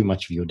 minutes is too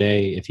much of your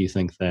day, if you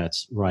think that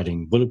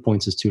writing bullet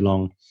points is too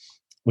long.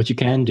 What you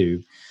can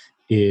do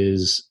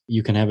is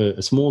you can have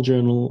a small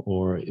journal,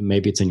 or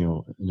maybe it's in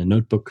a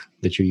notebook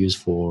that you use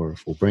for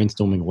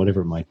brainstorming or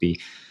whatever it might be.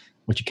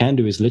 What you can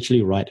do is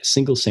literally write a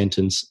single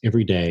sentence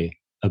every day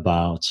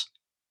about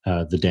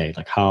the day,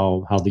 like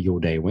how your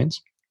day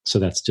went. So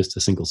that's just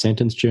a single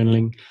sentence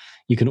journaling.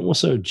 You can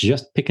also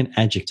just pick an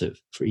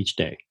adjective for each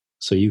day.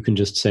 So you can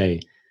just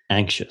say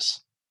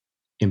anxious,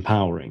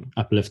 empowering,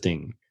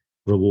 uplifting,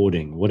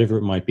 rewarding, whatever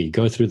it might be.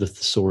 Go through the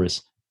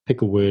thesaurus,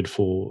 pick a word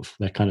for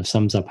that kind of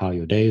sums up how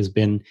your day has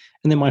been.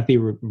 And there might be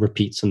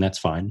repeats, and that's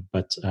fine.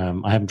 But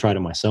I haven't tried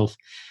it myself,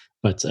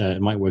 but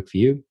it might work for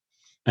you.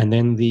 And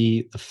then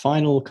the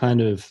final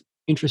kind of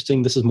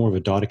interesting, this is more of a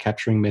data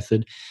capturing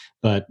method,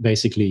 but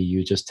basically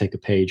you just take a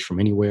page from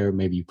anywhere.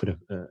 Maybe you put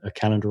a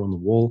calendar on the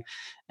wall,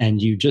 and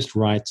you just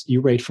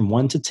rate from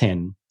 1 to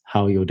 10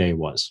 how your day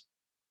was.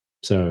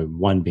 So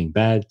 1 being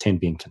bad, 10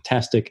 being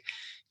fantastic.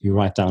 You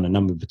write down a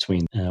number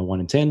between 1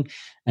 and 10.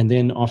 And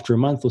then after a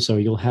month or so,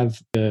 you'll have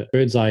a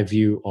bird's eye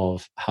view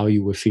of how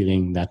you were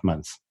feeling that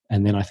month.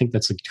 And then I think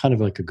that's kind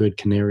of like a good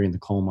canary in the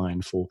coal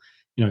mine for,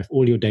 if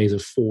all your days are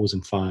 4s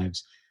and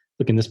 5s.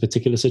 Look, in this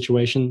particular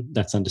situation,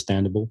 that's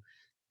understandable.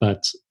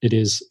 But it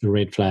is a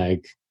red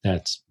flag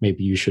that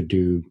maybe you should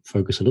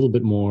focus a little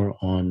bit more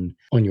on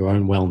your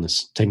own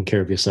wellness, taking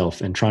care of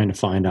yourself, and trying to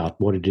find out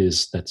what it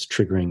is that's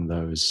triggering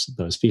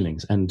those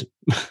feelings. And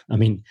I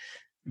mean,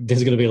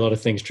 there's going to be a lot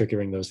of things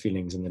triggering those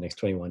feelings in the next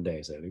 21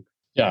 days, Luke.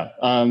 Yeah,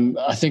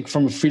 I think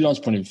from a freelance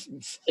point of view,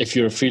 if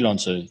you're a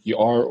freelancer, you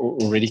are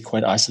already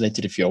quite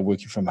isolated. If you are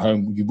working from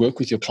home, you work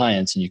with your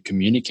clients and you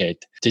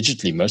communicate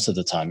digitally most of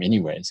the time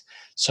anyways.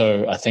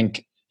 So I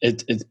think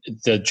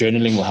the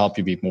journaling will help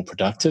you be more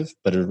productive,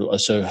 but it will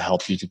also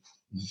help you to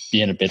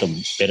be in a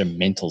better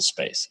mental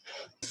space.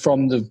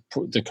 From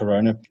the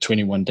Corona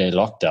 21-day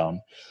lockdown,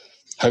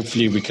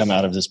 hopefully we come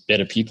out of this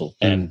better people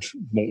and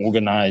more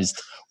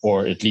organized,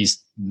 or at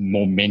least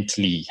more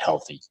mentally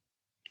healthy.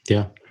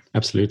 Yeah,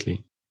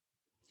 absolutely.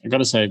 I got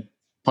to say,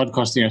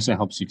 podcasting also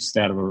helps you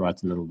stay out of a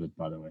rut a little bit,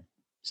 by the way.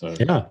 So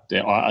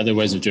there are other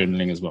ways of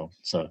journaling as well.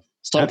 So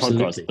start a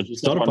podcast. But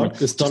start a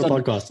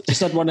podcast.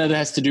 Just not one that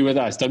has to do with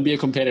us. Don't be a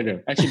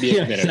competitor. Actually be a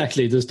competitor.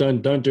 Exactly. Just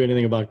don't do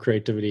anything about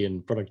creativity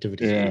and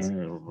productivity. Yeah.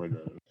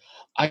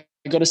 I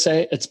got to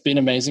say, it's been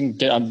amazing.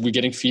 We're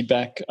getting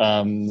feedback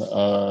on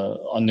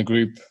the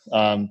group,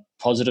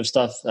 positive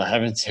stuff. I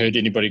haven't heard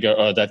anybody go,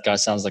 "Oh, that guy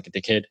sounds like a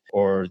dickhead,"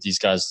 or "These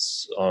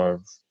guys are."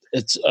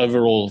 It's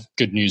overall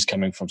good news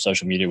coming from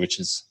social media, which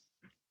is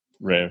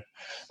rare.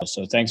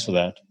 So thanks for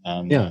that.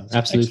 Yeah,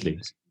 absolutely.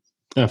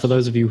 For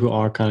those of you who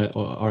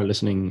are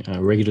listening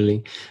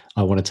regularly,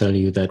 I want to tell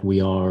you that we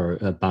are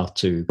about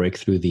to break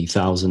through the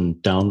 1,000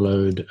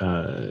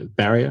 download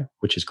barrier,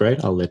 which is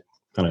great. I'll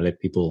let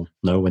people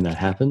know when that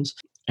happens.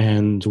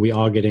 And we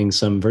are getting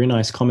some very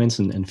nice comments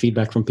and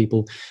feedback from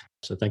people.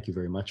 So thank you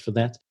very much for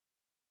that.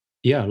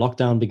 Yeah,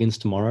 lockdown begins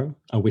tomorrow.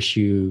 I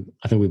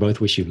think we both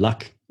wish you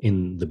luck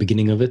in the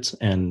beginning of it.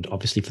 And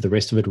obviously for the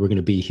rest of it, we're going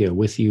to be here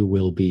with you.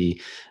 We'll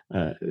be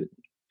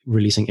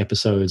releasing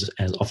episodes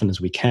as often as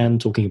we can,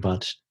 talking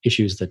about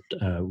issues that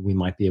we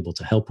might be able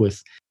to help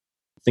with.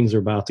 Things are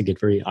about to get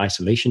very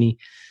isolation-y.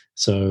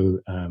 So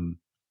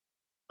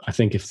I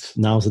think if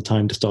now's the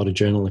time to start a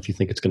journal, if you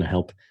think it's going to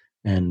help,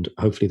 and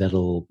hopefully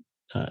that'll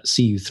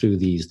see you through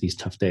these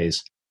tough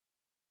days.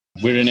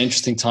 We're in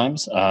interesting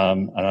times,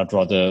 and I'd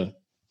rather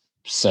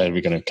say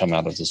we're going to come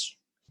out of this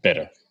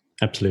better.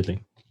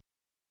 Absolutely.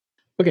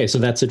 Okay, so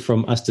that's it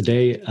from us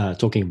today,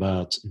 talking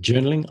about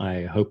journaling.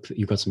 I hope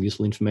you got some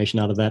useful information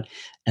out of that.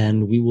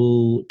 And we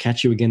will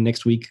catch you again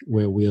next week,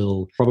 where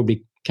we'll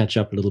probably catch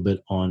up a little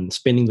bit on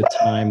spending the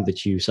time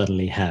that you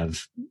suddenly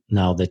have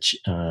now that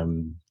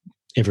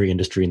every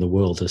industry in the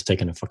world has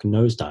taken a fucking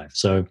nosedive.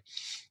 So,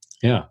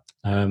 yeah,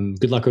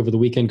 good luck over the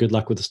weekend. Good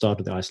luck with the start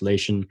of the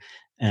isolation,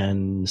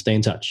 and stay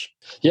in touch.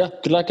 Yeah,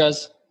 good luck,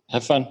 guys.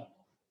 Have fun.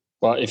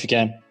 Well, if you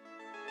can.